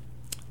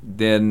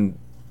then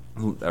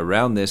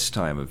around this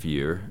time of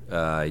year,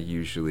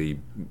 usually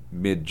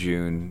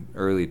mid-June,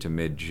 early to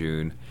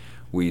mid-June,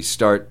 we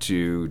start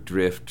to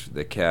drift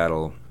the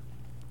cattle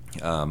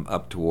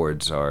up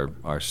towards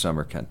our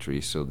summer country.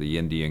 So the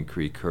Indian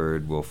Creek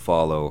herd will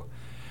follow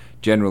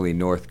generally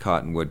North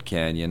Cottonwood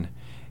Canyon,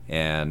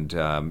 and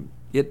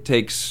it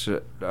takes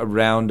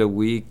around a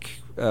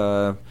week.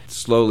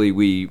 Slowly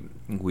we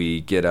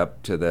get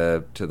up to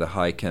the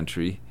high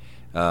country.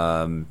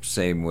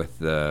 Same with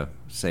the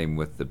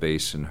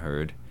basin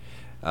herd.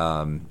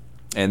 And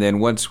then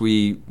once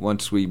we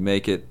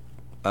make it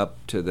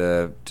up to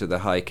the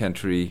high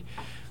country,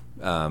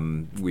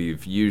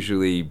 we've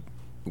usually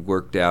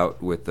worked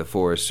out with the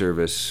Forest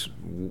Service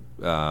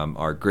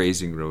our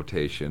grazing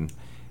rotation.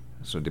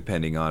 So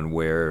depending on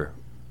where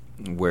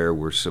where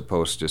we're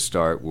supposed to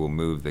start, we'll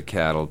move the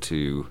cattle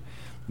to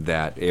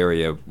that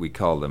area. We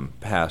call them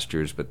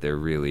pastures, but they're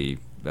really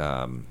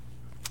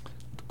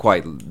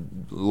quite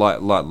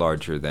lot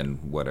larger than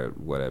what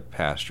a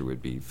pasture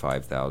would be,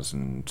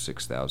 5,000,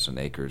 6,000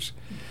 acres.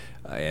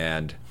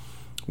 And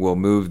we'll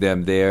move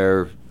them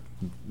there,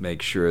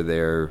 make sure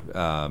they're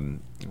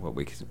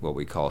what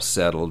we call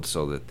settled,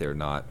 so that they're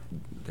not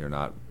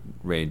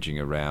ranging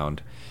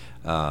around,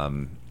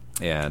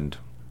 and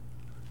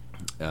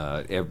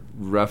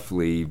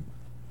roughly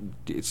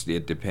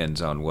it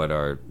depends on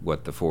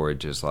what the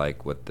forage is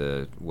like, what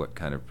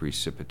kind of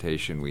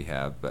precipitation we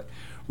have, but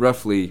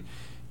roughly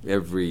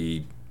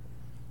every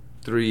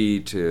 3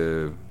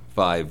 to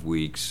 5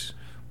 weeks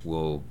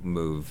we'll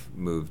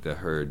move the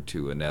herd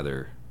to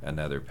another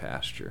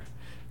pasture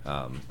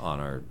on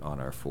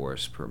our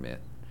forest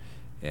permit,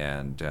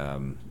 and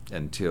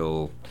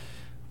until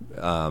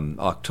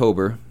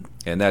October,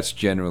 and that's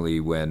generally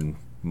when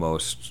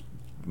most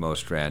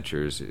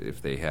ranchers,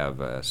 if they have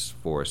a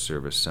Forest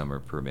Service summer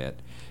permit,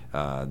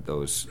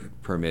 those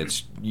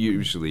permits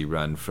usually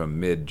run from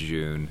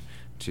mid-June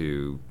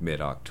to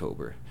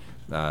mid-October,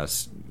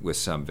 with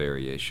some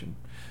variation.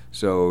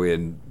 So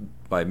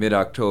by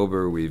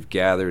mid-October, we've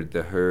gathered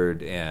the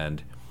herd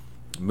and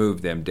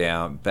moved them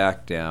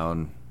back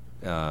down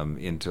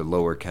into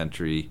lower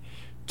country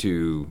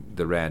to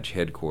the ranch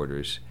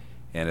headquarters.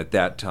 And at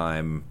that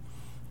time,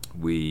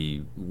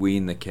 we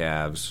wean the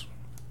calves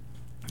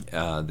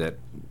that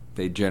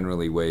they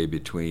generally weigh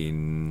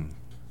between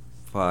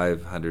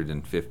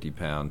 550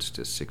 pounds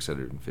to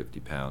 650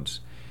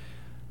 pounds.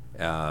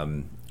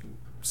 And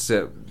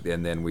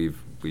then we've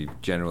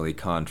generally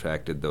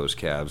contracted those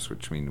calves,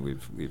 which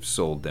means we've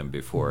sold them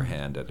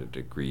beforehand at an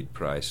agreed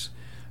price.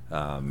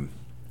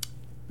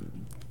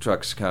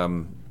 Trucks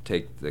come,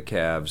 take the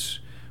calves.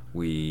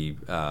 We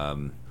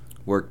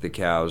work the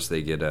cows.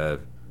 They get a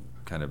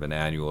kind of an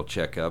annual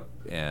checkup,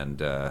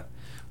 and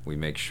we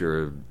make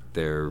sure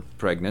they're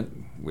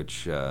pregnant,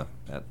 which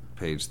that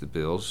pays the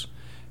bills.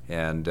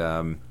 And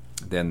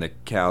then the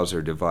cows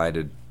are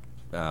divided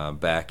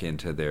back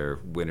into their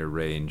winter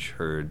range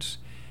herds,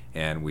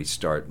 and we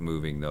start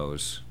moving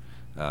those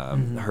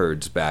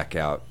herds back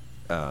out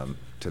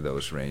to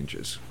those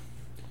ranges.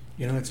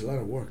 It's a lot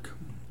of work.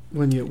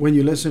 When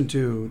you listen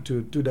to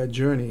that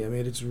journey, I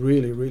mean, it's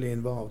really, really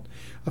involved.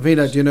 I think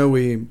that,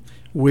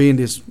 we in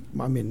this,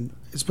 I mean,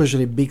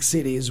 especially big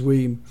cities,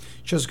 we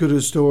just go to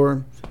the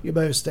store, you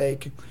buy a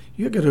steak.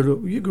 You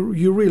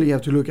really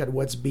have to look at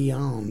what's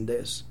beyond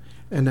this,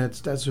 and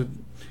it's a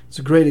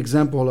great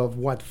example of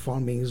what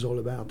farming is all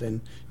about,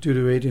 and to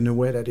do it in a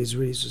way that is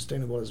really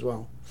sustainable as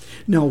well.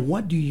 Now,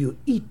 what do you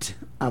eat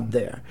up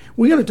there?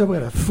 We're going to talk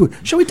about food.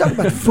 Shall we talk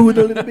about food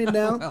a little bit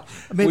now?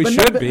 Well, we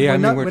should be. We're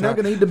not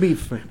going to eat the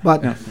beef.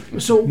 But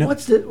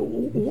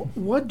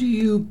what do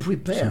you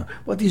prepare?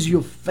 What is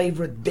your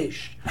favorite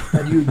dish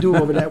that you do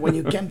over there when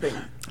you're camping?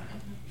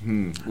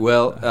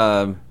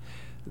 Well,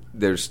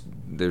 there's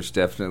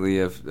definitely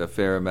a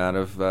fair amount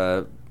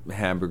of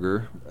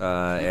hamburger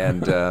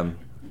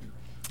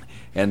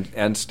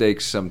and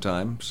steaks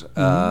sometimes.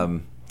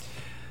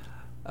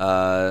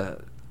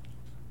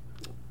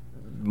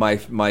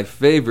 My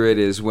favorite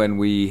is when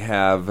we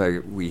have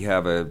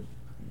a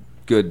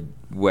good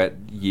wet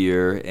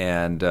year,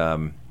 and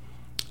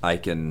I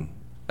can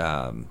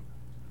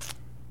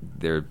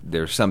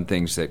there's some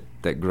things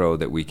that grow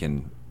that we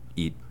can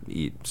eat.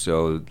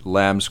 So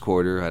lamb's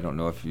quarter, I don't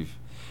know if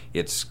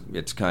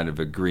it's kind of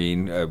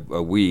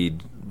a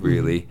weed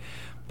really,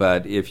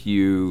 but if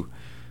you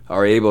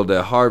are able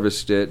to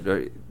harvest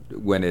it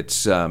when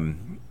it's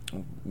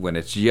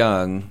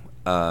young,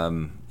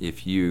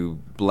 if you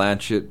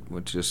blanch it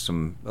with just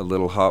a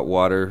little hot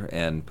water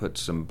and put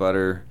some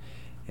butter,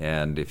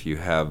 and if you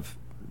have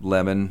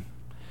lemon,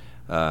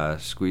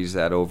 squeeze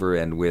that over,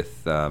 and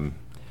with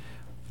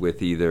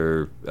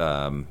either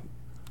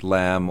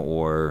lamb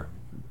or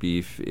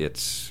beef,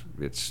 it's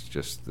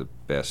just the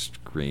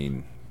best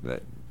green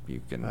that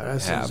you can have.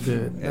 That sounds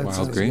good.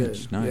 Wild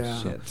greens,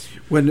 nice. Yeah.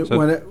 When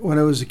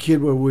I was a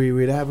kid, what we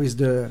would have is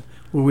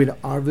we would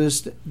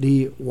harvest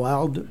the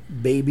wild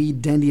baby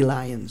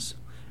dandelions,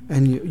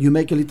 and you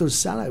make a little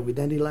salad with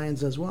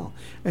dandelions as well.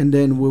 And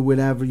then we would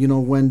have,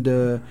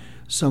 when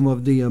some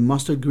of the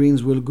mustard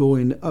greens will go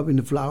up in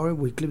the flour,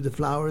 we clip the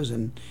flowers,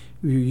 and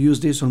we use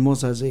this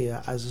almost as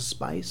a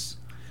spice.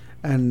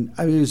 And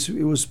I mean,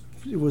 it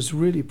was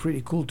really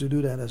pretty cool to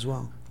do that as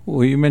well.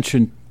 Well, you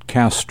mentioned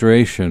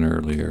castration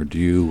earlier. Do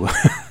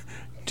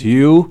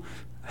you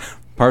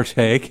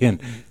partake in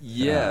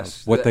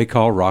what they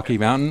call Rocky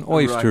Mountain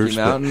oysters?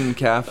 Rocky Mountain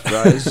calf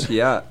fries.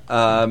 Yeah,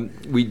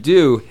 we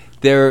do.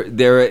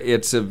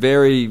 It's a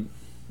very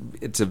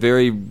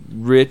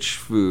rich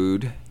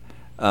food.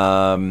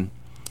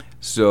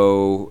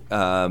 So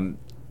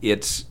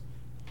it's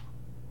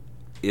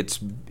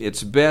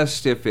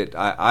best if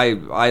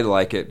I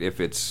like it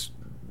if it's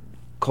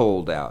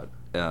cold out,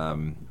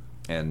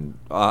 and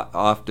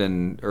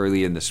often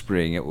early in the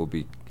spring it will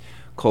be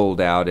cold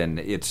out, and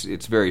it's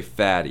very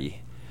fatty.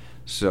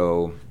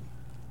 So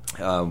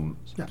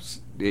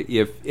Yes.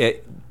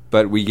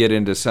 But we get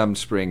into some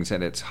springs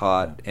and it's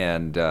hot,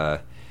 and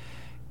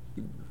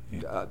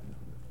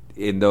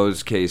in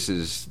those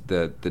cases,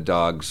 the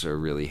dogs are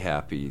really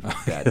happy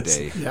that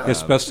day. Yeah.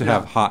 It's best to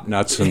have hot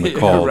nuts in the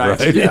cold, right.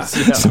 right? Yeah.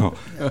 So,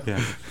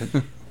 yeah.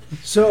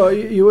 So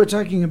you were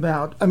talking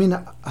about. I mean,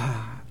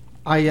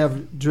 I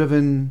have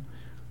driven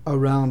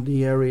around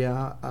the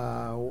area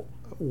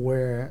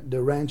where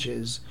the ranch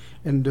is,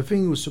 and the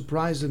thing that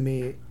surprised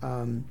me,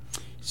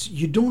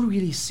 you don't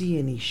really see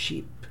any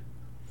sheep.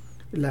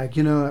 Like,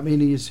 I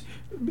mean, it's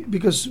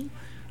because,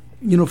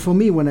 for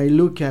me, when I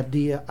look at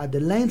the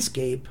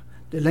landscape,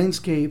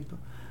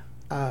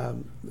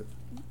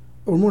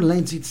 almost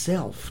lends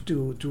itself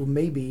to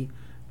maybe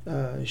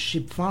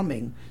sheep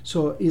farming.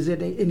 So is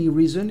it any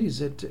reason?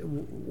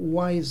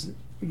 Why is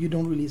you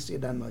don't really see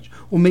it that much?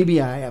 Or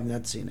maybe I have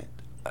not seen it.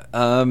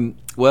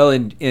 Well,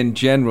 in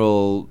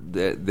general,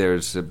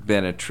 there's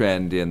been a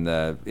trend in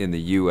the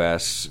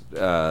U.S.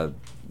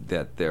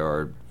 That there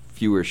are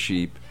fewer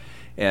sheep,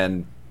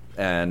 and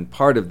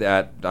part of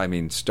that, I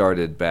mean,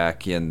 started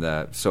back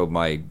so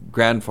my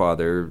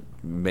grandfather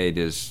made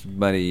his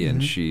money in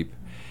sheep,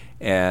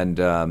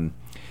 and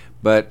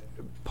but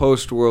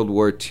post World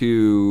War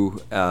II,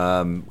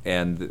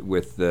 and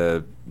with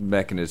the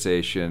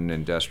mechanization,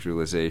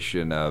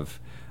 industrialization of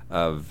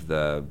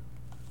the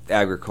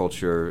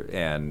agriculture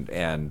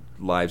and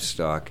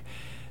livestock,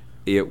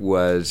 it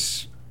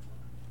was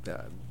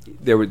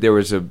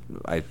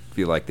I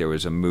feel like there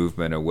was a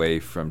movement away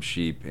from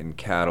sheep, and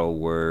cattle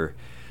were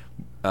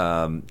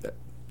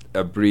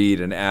a breed,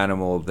 an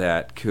animal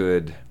that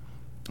could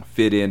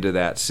fit into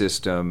that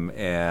system,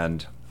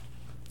 and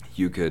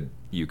you could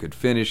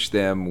finish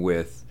them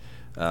with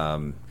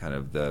kind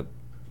of the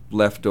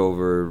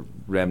leftover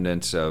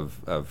remnants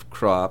of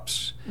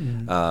crops,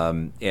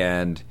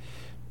 and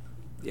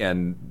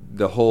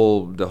the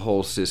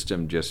whole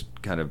system just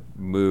kind of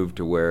moved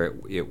to where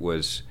it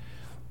was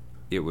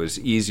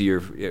easier.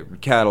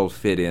 Cattle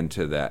fit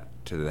into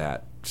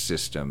that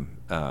system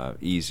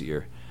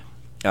easier,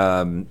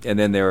 and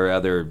then there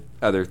are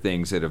other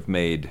things that have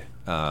made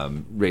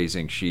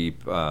raising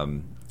sheep,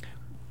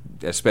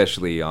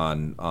 especially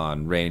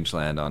on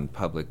rangeland, on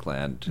public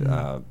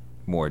land,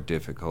 more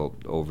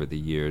difficult over the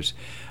years.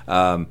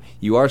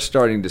 You are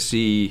starting to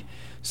see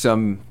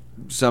some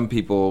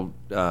people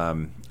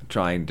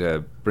trying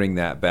to bring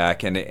that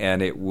back, and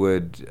it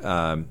would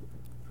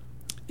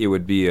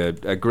be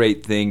a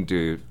great thing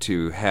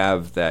to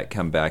have that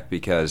come back,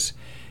 because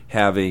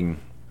having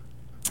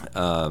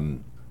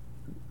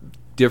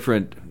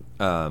different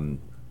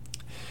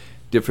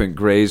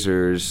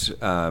grazers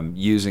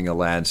using a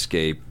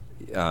landscape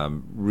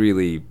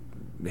really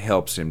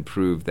helps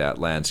improve that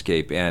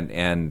landscape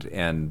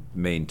and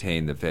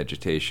maintain the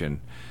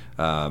vegetation.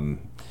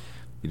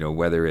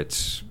 Whether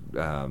it's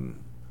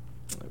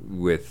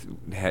with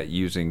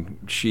using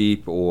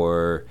sheep,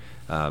 or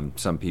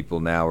some people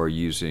now are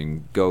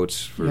using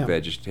goats for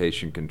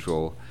vegetation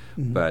control.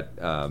 But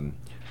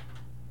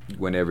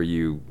whenever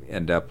you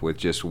end up with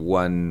just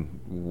one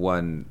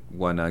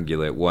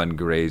ungulate, one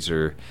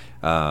grazer,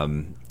 a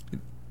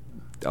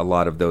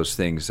lot of those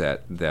things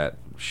that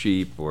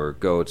sheep or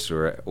goats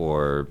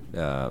or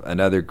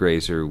another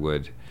grazer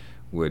would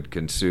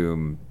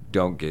consume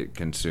don't get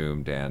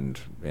consumed, and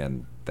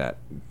that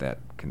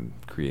can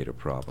create a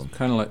problem.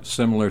 Kind of like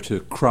similar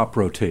to crop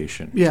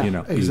rotation.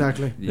 Yeah,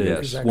 exactly.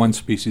 Yes. One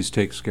species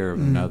takes care of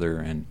another,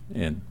 and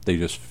they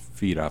just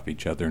feed off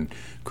each other and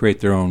create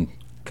their own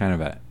kind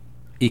of a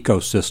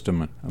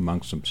ecosystem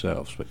amongst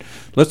themselves. But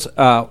let's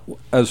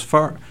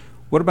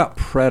what about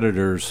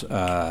predators?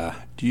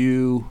 Do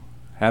you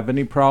have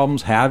any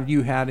problems? Have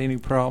you had any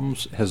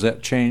problems? Has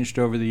that changed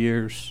over the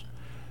years?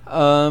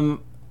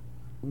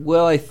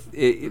 Well,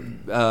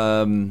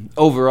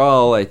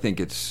 overall, I think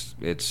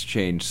it's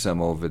changed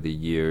some over the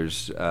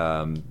years.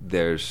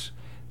 There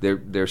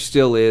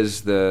still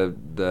is the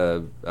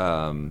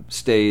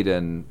state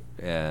and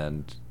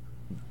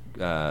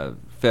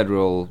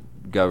federal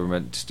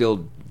government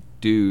still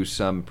do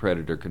some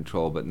predator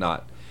control, but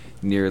not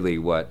nearly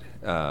what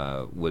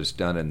was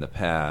done in the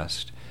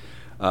past.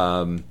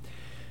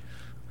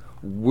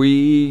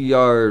 We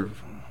are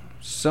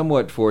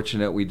somewhat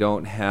fortunate. We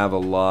don't have a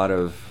lot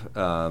of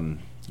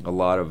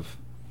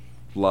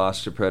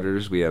loss to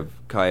predators. We have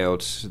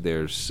coyotes.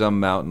 There's some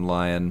mountain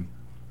lion,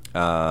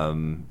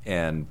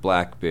 and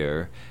black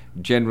bear.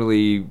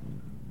 Generally,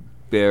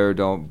 bear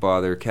don't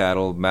bother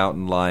cattle.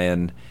 Mountain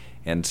lion,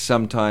 and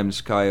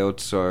sometimes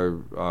coyotes are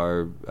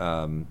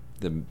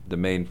the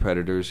main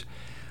predators.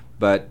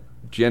 But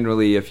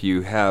generally, if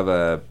you have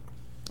a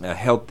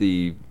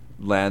healthy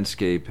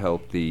landscape,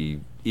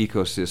 healthy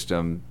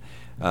ecosystem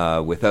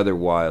with other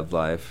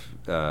wildlife,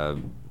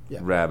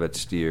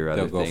 rabbits, deer,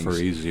 other they'll things, go for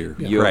easier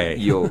prey.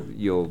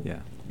 You'll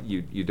Yeah.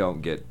 you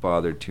don't get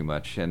bothered too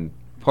much. And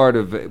part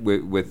of it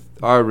with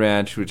our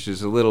ranch, which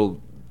is a little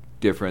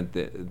different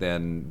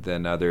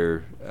than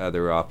other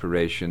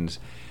operations,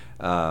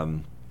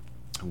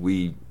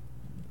 we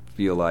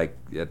feel like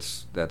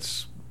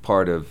that's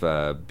part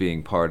of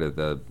being part of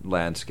the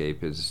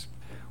landscape is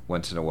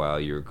once in a while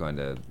you're going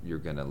to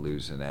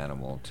lose an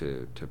animal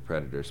to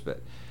predators.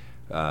 But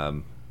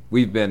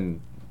we've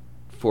been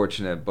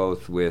fortunate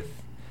both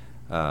with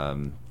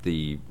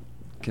the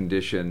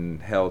condition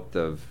health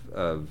of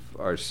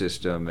our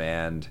system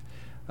and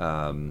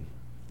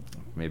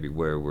maybe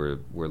where we're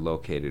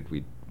located.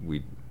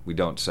 We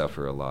don't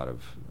suffer a lot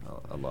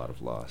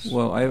of loss.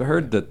 Well, I've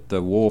heard that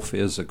the wolf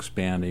is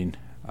expanding.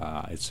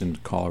 It's in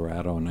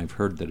Colorado, and I've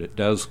heard that it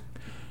does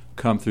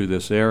come through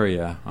this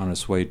area on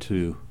its way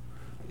to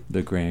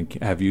the Grand.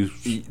 Have you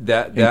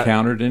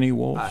encountered any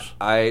wolves?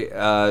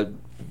 I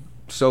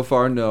so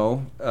far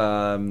no,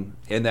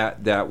 and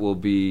that will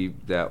be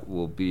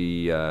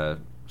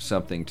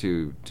something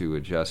to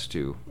adjust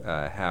to.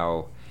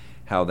 How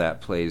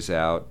that plays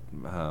out,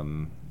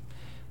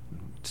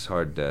 it's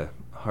hard to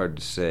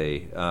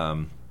say.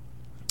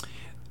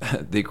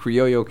 The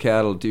Criollo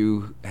cattle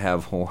do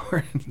have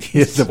horns.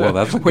 Yes, well,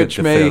 that's a good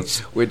defense.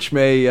 Which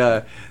may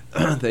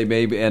they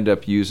may end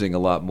up using a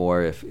lot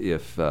more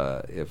if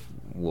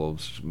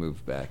wolves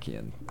move back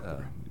in.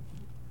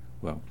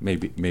 Well,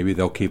 maybe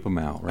they'll keep them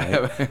out,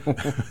 right?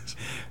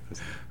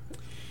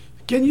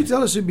 Can you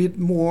tell us a bit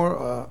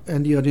more,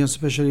 and the audience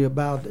especially,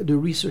 about the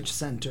research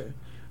center?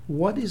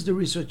 What is the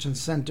research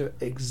center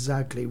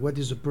exactly? What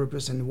is the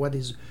purpose and what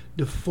is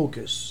the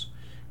focus?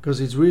 Because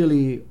it's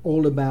really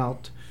all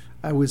about,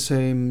 I would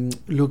say,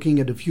 looking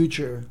at the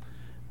future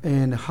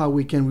and how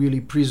we can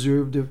really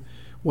preserve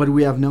what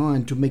we have now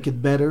and to make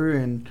it better.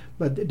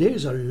 But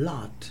there's a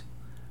lot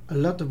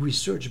of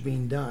research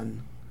being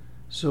done.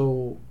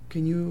 So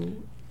can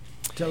you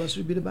tell us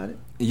a bit about it?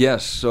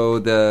 Yes. So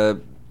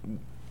the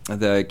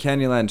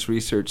Canyonlands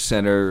Research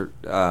Center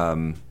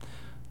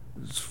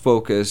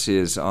focus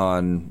is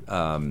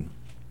on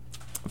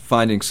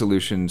finding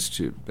solutions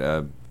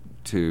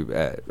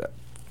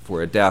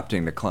for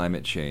adapting to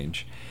climate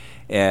change,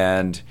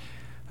 and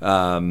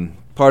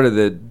part of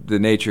the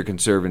Nature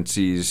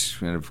Conservancy's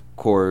kind of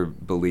core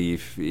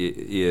belief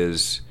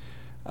is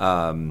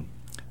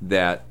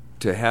that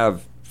to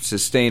have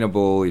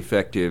sustainable,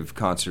 effective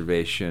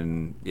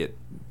conservation,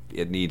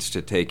 it needs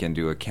to take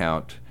into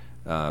account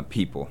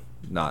people,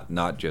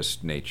 not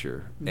just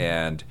nature,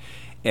 and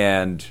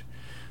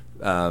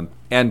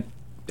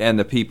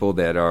the people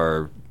that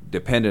are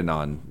dependent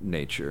on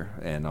nature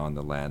and on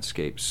the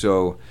landscape.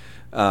 So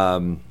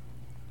a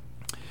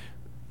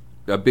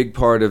big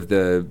part of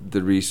the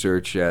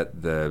research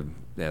at the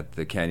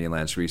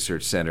Canyonlands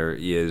Research Center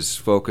is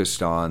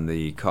focused on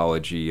the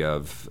ecology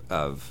of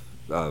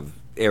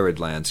arid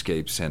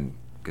landscapes, and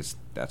because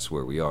that's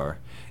where we are,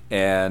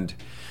 and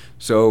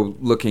so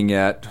looking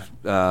at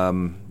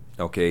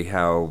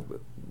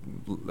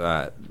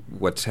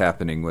what's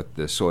happening with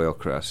the soil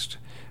crust.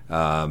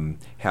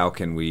 How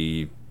can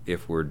we,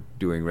 if we're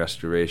doing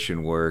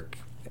restoration work,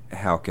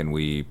 how can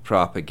we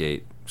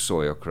propagate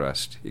soil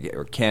crust,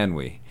 or can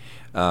we?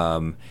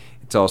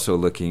 It's also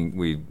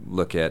we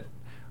look at,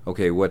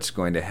 what's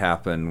going to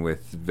happen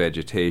with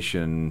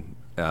vegetation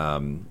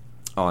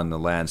on the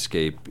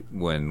landscape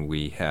when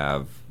we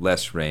have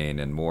less rain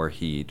and more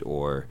heat,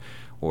 or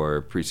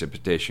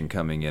precipitation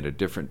coming at a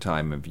different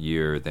time of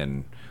year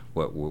than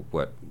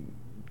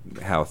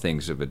how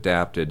things have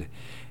adapted.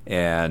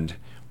 And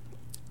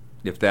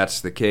if that's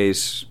the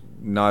case,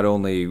 not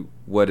only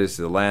what is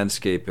the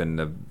landscape and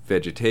the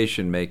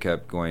vegetation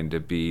makeup going to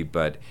be,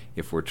 but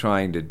if we're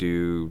trying to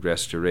do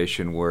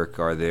restoration work,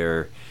 are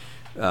there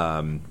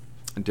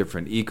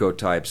different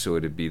ecotypes? So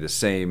it would be the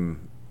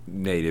same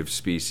native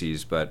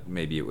species, but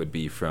maybe it would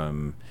be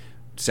from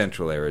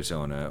central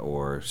Arizona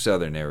or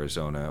southern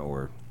Arizona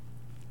or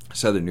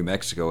southern New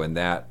Mexico, and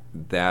that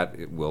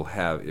it will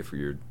have, if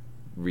you're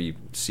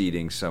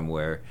reseeding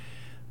somewhere,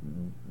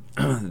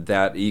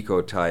 that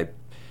ecotype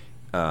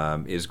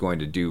is going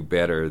to do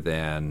better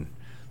than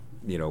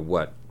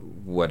what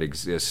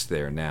exists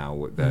there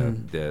now.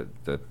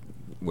 The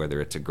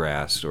whether it's a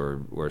grass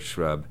or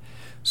shrub.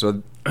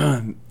 So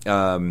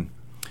and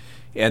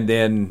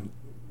then,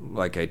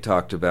 like I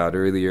talked about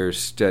earlier,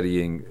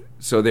 studying.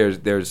 So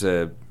there's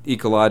a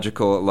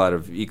lot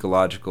of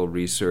ecological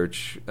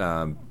research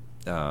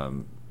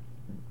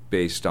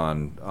based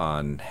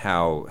on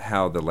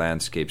how the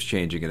landscape's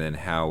changing, and then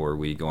how are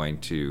we going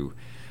to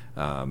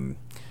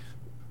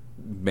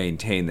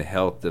maintain the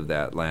health of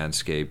that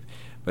landscape.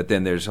 But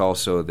then there's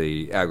also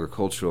the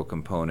agricultural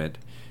component,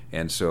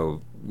 and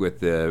so with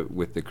the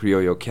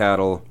Criollo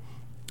cattle,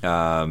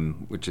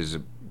 which is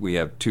we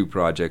have two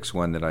projects.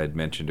 One that I had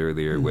mentioned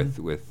earlier with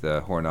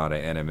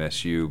Jornada and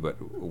MSU, but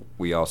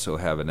we also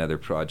have another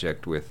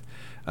project with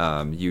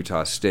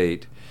Utah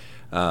State,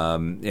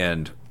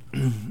 and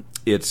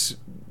it's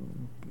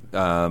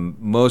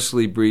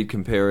mostly breed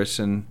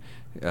comparison.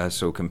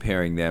 So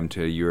comparing them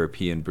to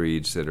European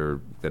breeds that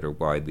are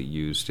widely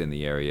used in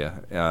the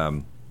area,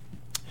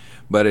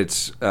 but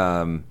it's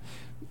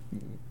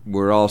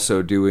we're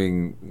also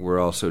doing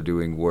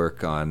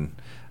work on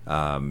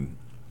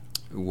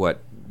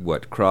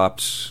what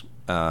crops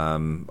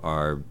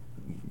are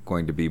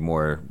going to be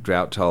more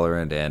drought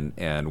tolerant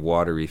and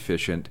water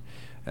efficient.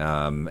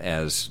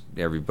 As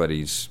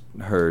everybody's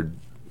heard,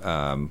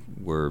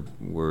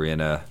 we're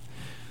in a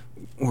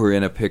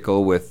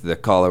pickle with the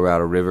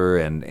Colorado River,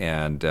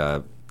 and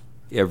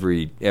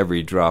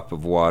every drop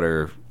of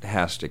water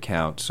has to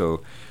count.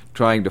 So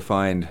trying to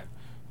find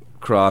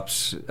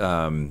crops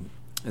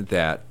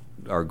that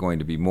are going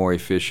to be more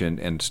efficient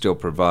and still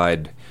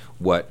provide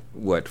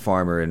what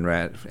farmer and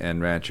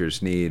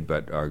ranchers need,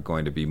 but are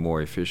going to be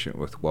more efficient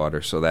with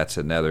water. So that's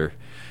another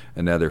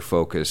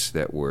focus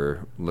that we're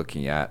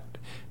looking at.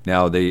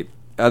 Now, the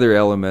other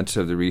elements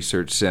of the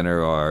research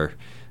center are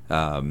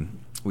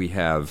we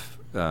have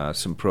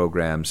some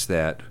programs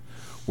that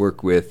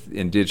work with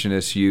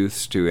indigenous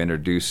youths to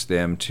introduce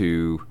them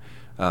to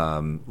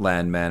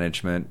land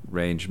management,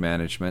 range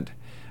management,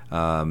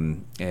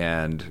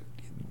 and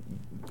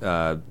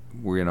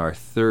we're in our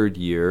third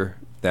year.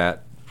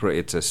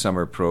 It's a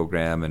summer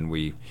program, and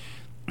we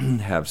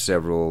have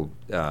several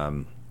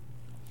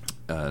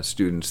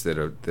students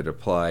that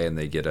apply, and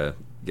they get a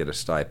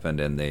stipend,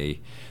 and they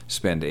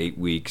spend 8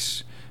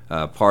 weeks.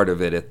 Part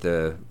of it at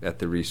the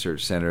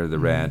research center, the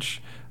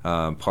ranch.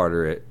 Part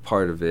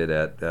of it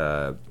at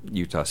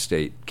Utah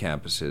State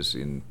campuses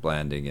in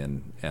Blanding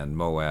and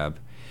Moab,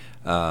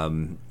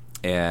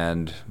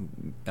 and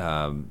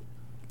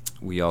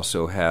we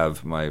also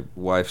have, my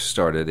wife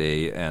started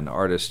an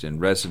artist in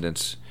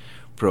residence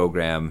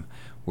program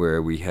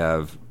where we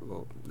have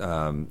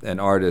an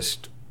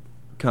artist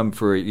come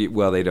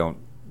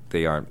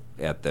they aren't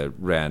at the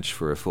ranch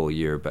for a full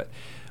year, but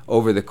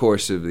over the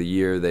course of the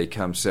year they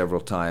come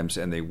several times,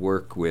 and they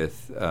work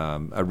with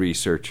a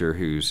researcher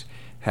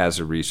has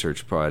a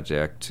research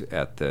project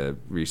at the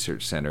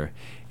research center,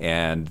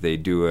 and they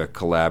do a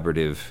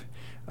collaborative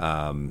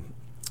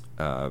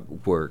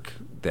work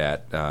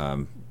that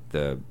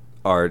the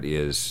art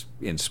is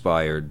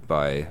inspired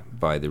by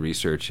the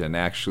research. And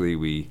actually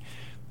we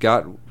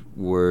got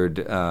word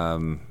a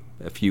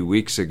few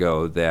weeks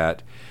ago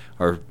that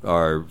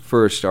our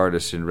first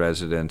artist in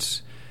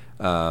residence,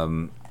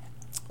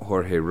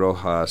 Jorge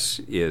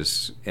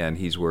Rojas, and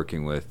he's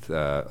working with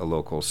a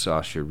local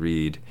Sasha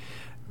Reed.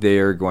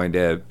 They're going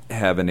to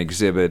have an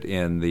exhibit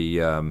in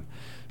the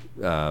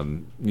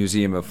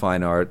Museum of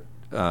Fine Art,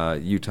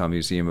 Utah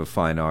Museum of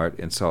Fine Art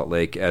in Salt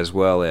Lake, as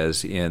well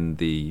as in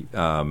the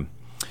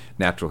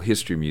Natural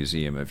History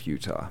Museum of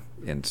Utah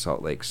in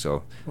Salt Lake.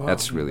 So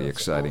that's really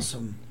exciting.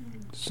 Awesome.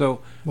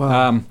 So,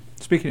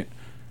 speaking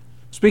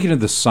of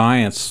the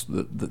science,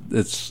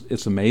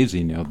 it's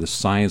amazing, the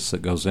science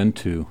that goes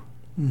into,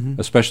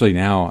 especially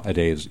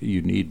nowadays,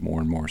 you need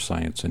more and more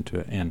science into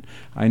it. And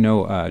I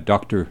know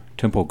Dr.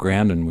 Temple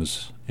Grandin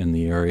was in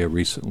the area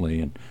recently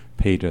and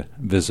paid a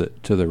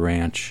visit to the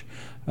ranch.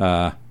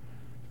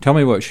 Tell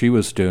me what she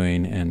was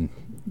doing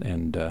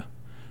and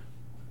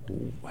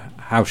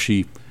how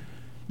she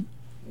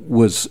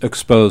was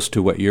exposed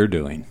to what you're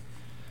doing.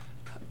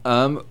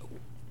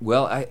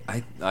 Well,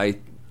 I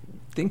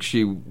think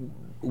she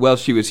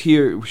was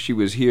here. She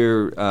was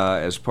here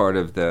as part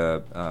of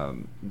the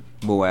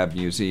Moab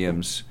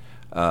Museum's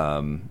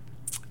month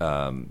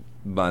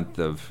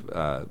of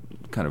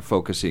kind of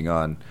focusing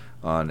on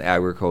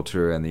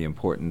agriculture and the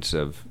importance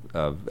of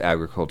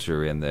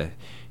agriculture in the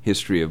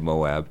history of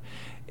Moab.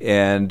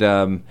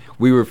 And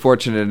we were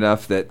fortunate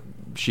enough that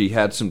she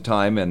had some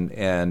time,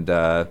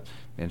 and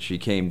she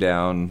came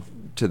down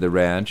to the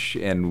ranch,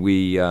 and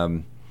we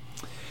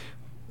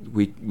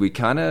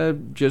kind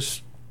of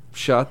just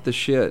shot the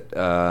shit.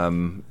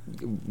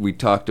 We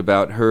talked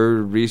about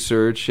her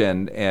research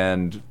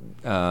and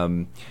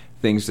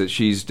things that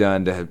she's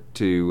done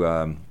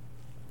to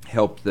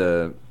help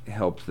the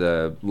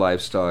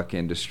livestock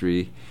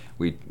industry.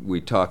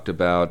 We talked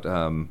about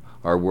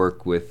our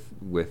work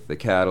with the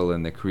cattle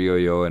and the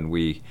Criollo,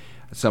 and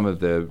some of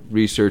the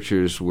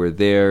researchers were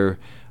there.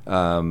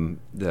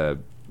 The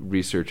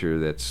researcher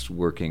that's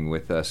working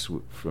with us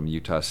from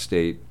Utah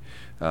State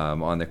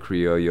on the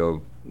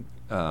Criollo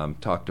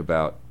talked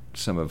about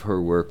some of her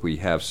work. We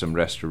have some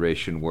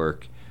restoration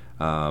work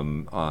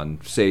on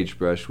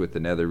sagebrush with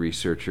another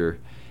researcher,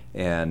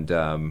 and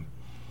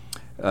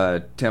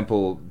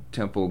Temple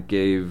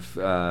gave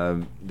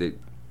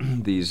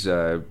these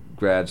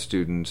grad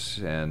students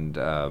and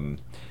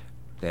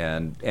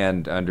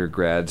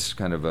undergrads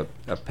kind of a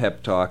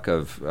pep talk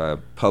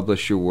of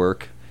publish your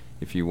work.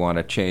 If you want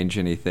to change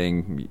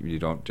anything, you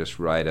don't just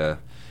write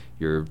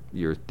your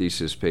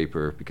thesis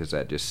paper, because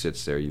that just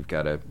sits there. You've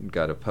got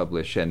to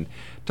publish, and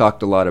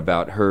talked a lot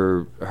about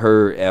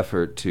her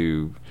effort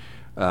to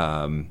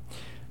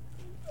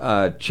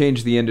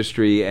change the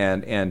industry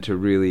and to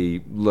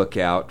really look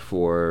out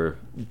for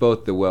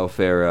both the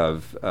welfare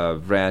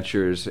of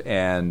ranchers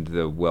and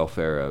the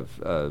welfare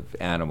of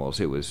animals.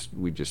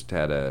 We just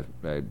had a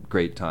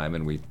great time,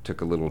 and we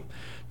took a little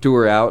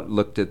tour out,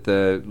 looked at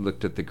the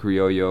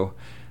Criollo,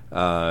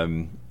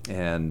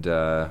 and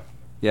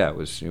it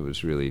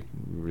was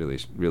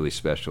really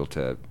special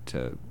to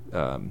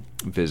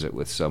visit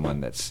with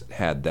someone that's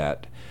had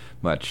that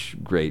much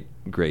great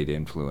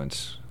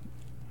influence.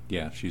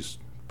 Yeah, she's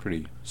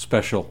pretty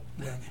special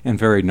and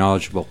very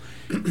knowledgeable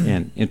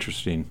and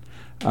interesting.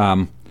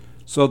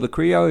 So the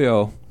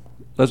Criollo,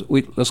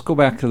 let's go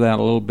back to that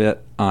a little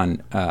bit.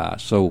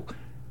 So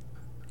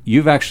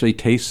you've actually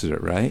tasted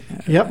it, right?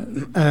 Yep,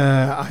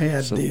 I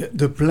had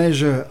the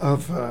pleasure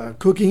of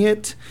cooking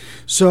it.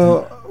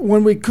 So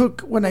when I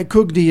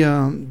cook the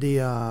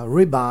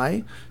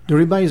ribeye, the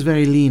ribeye is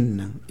very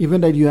lean.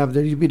 Even that you have a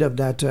little bit of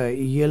that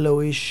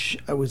yellowish,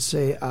 I would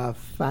say,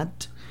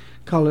 fat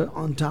color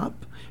on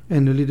top,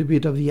 and a little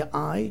bit of the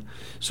eye.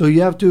 So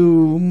you have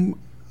to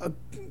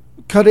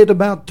cut it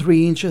about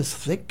 3 inches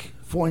thick,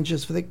 4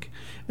 inches thick,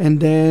 and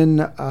then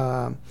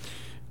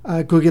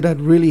cook it at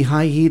really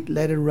high heat,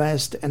 let it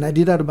rest, and I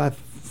did that about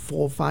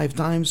 4 or 5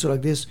 times. So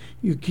like this,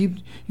 you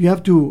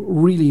have to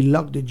really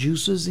lock the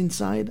juices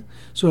inside.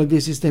 So like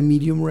this is the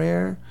medium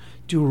rare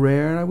to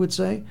rare, I would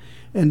say.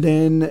 And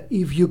then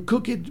if you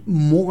cook it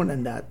more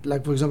than that,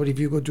 like for example, if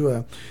you go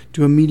to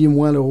a medium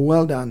well or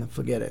well done,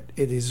 forget it.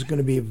 It is going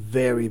to be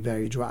very,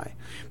 very dry.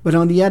 But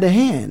on the other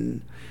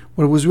hand,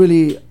 what was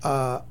really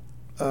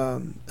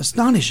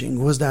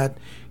astonishing was that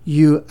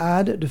you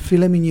add the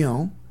filet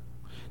mignon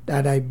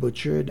that I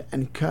butchered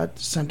and cut,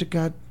 center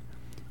cut.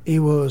 It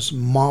was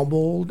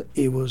marbled.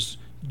 It was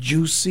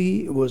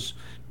juicy. It was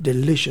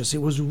delicious.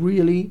 It was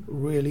really,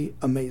 really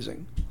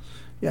amazing.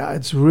 Yeah,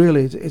 it's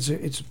really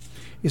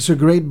it's a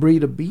great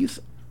breed of beef,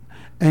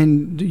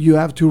 and you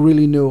have to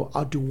really know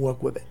how to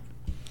work with it.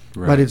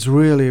 Right. But it's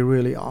really,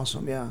 really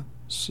awesome. Yeah.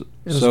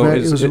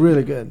 It was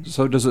really good.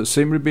 So does it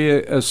seem to be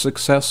a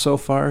success so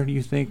far, do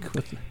you think?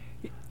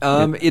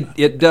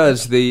 It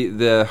does.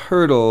 The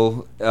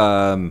hurdle,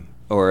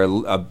 or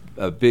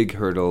a big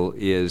hurdle,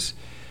 is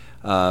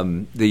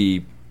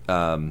the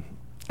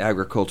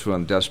agricultural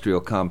industrial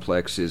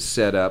complex is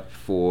set up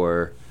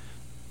for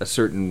a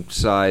certain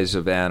size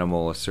of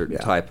animal, a certain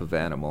type of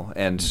animal,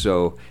 and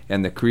so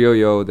the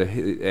Criollo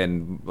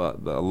and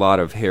a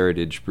lot of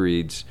heritage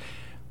breeds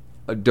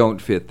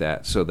don't fit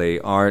that. So they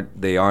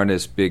aren't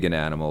as big an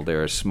animal.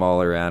 They're a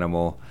smaller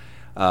animal.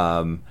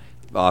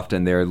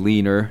 Often they're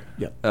leaner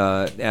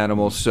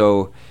animals.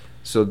 So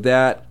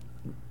that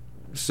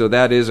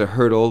is a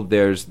hurdle.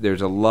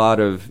 There's a lot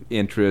of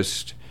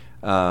interest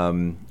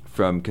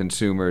from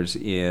consumers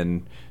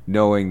in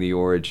knowing the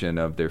origin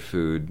of their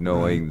food,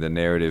 knowing the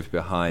narrative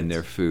behind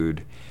their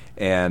food,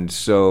 and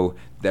so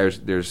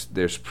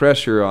there's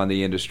pressure on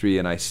the industry,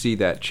 and I see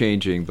that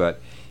changing.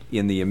 But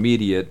in the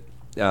immediate,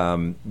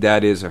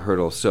 that is a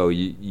hurdle. So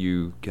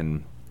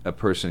a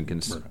person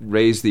can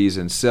raise these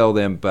and sell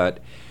them, but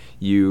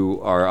you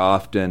are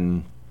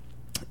often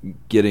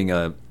getting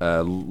a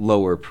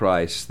lower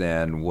price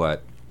than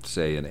what,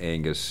 say, an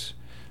Angus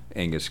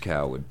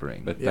cow would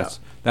bring. But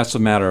that's a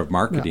matter of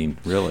marketing,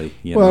 really.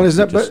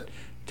 But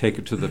take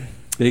it to the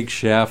big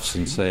chefs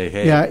and say,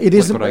 "Hey,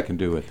 look what I can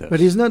do with this." But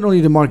it's not only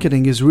the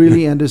marketing; it's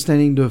really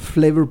understanding the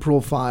flavor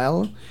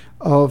profile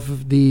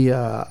of the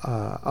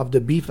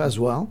beef as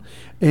well,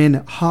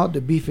 and how the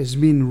beef has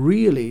been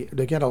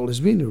the cattle has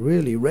been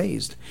really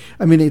raised.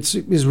 I mean, it's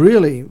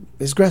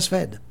grass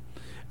fed.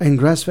 And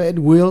grass-fed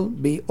will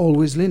be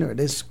always leaner.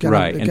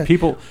 And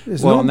people.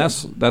 And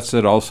that's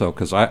it also,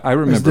 because I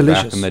remember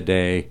back in the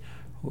day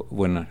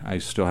when I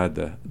still had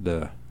the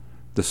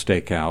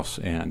steakhouse,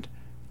 and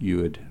you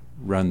would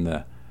run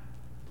I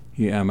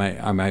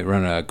might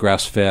run a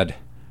grass-fed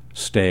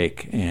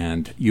steak,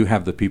 and you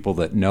have the people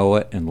that know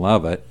it and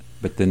love it,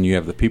 but then you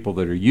have the people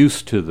that are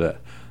used to the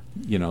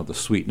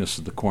sweetness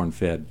of the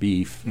corn-fed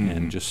beef,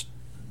 and just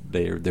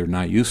they're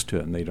not used to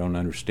it, and they don't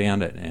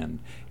understand it, and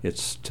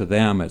it's to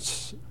them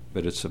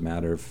but it's a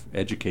matter of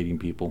educating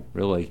people,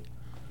 really.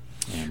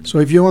 So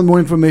if you want more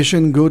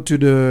information, go to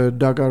the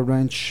Dugout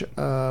Ranch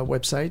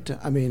website.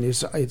 I mean,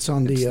 it's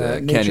on the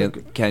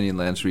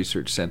Canyonlands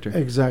Research Center.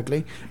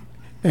 Exactly.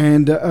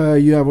 And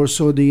you have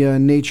also the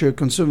Nature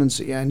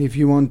Conservancy. And if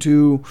you want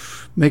to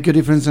make a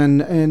difference,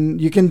 and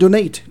you can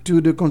donate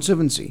to the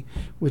Conservancy,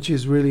 which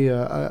is really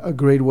a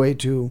great way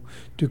to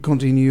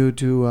continue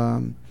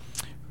to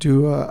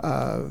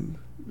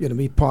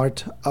be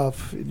part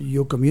of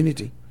your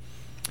community.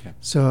 Okay.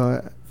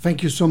 So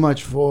thank you so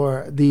much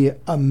for the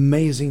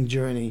amazing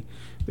journey,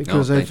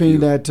 because I think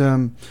that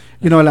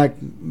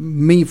like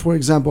me, for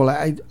example,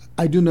 I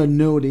do not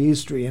know the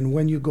history, and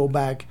when you go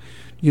back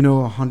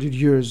 100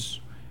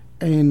 years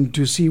and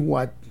to see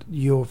what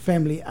your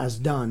family has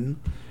done,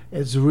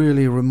 it's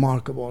really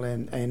remarkable,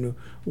 and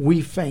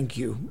we thank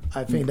you.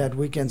 I think that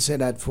we can say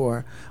that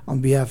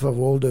on behalf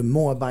of all the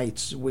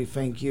Moabites, we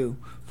thank you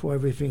for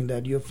everything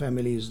that your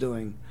family is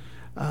doing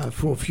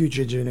for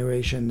future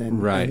generation.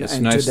 It's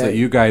nice today that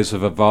you guys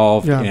have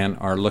evolved and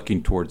are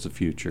looking towards the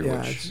future.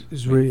 Yeah,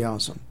 it's really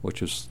awesome.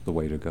 Which is the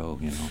way to go,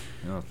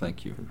 Oh,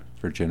 thank you.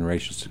 For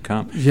generations to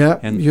come. Yeah,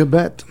 and you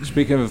bet.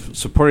 Speaking of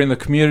supporting the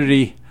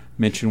community,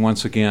 mention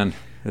once again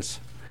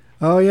this.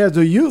 Oh, yeah,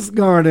 the Youth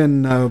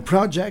Garden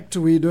project.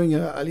 We're doing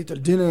a little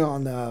dinner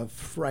on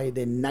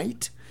Friday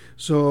night,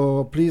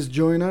 so please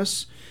join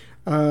us.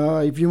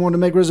 If you want to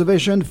make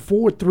reservation,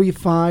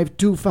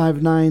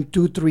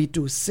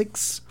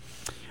 435-259-2326.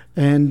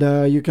 And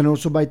you can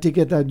also buy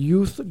ticket at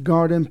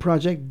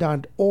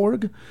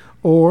youthgardenproject.org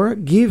or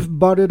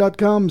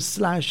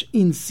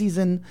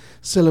givebutter.com/in-season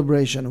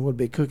celebration. We'll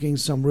be cooking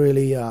some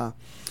really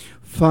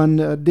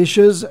fun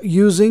dishes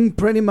using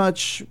pretty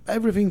much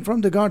everything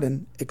from the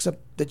garden except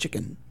the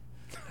chicken.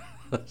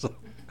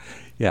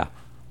 Yeah.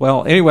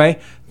 Well, anyway,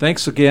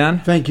 thanks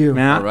again. Thank you.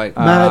 Matt. All right.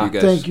 Matt, You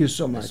guys. thank you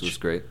so much. This was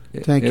great.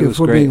 Thank It you was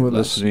for great being with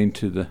us. listening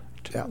to the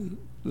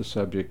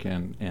subject,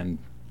 and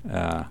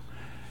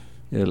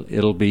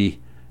it'll be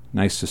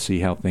nice to see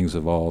how things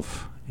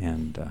evolve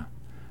and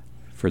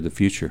for the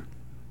future.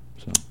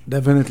 So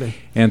Definitely.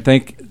 and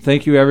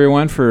thank you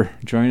everyone for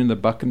joining the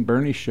Buck and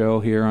Bernie show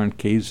here on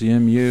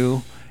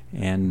KZMU,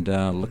 and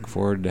look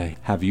forward to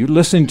have you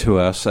listen to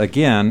us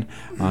again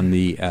on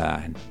the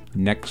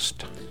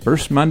next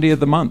first Monday of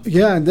the month.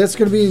 Yeah, and that's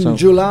going to be in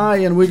July,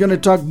 and we're going to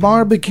talk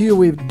barbecue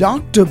with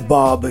Dr.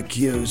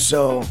 Barbecue.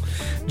 So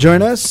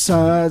join us.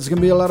 It's going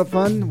to be a lot of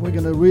fun. We're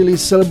going to really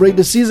celebrate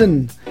the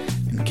season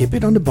and keep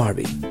it on the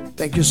Barbie.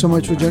 Thank you so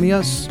much for joining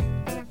us.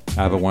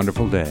 Have a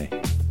wonderful day.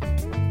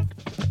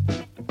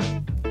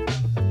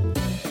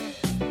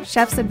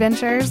 Chef's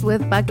Adventures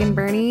with Buck and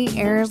Bernie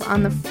airs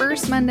on the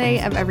first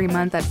Monday of every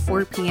month at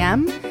 4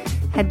 p.m.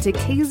 Head to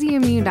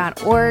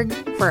kzmu.org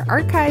for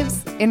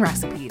archives and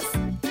recipes.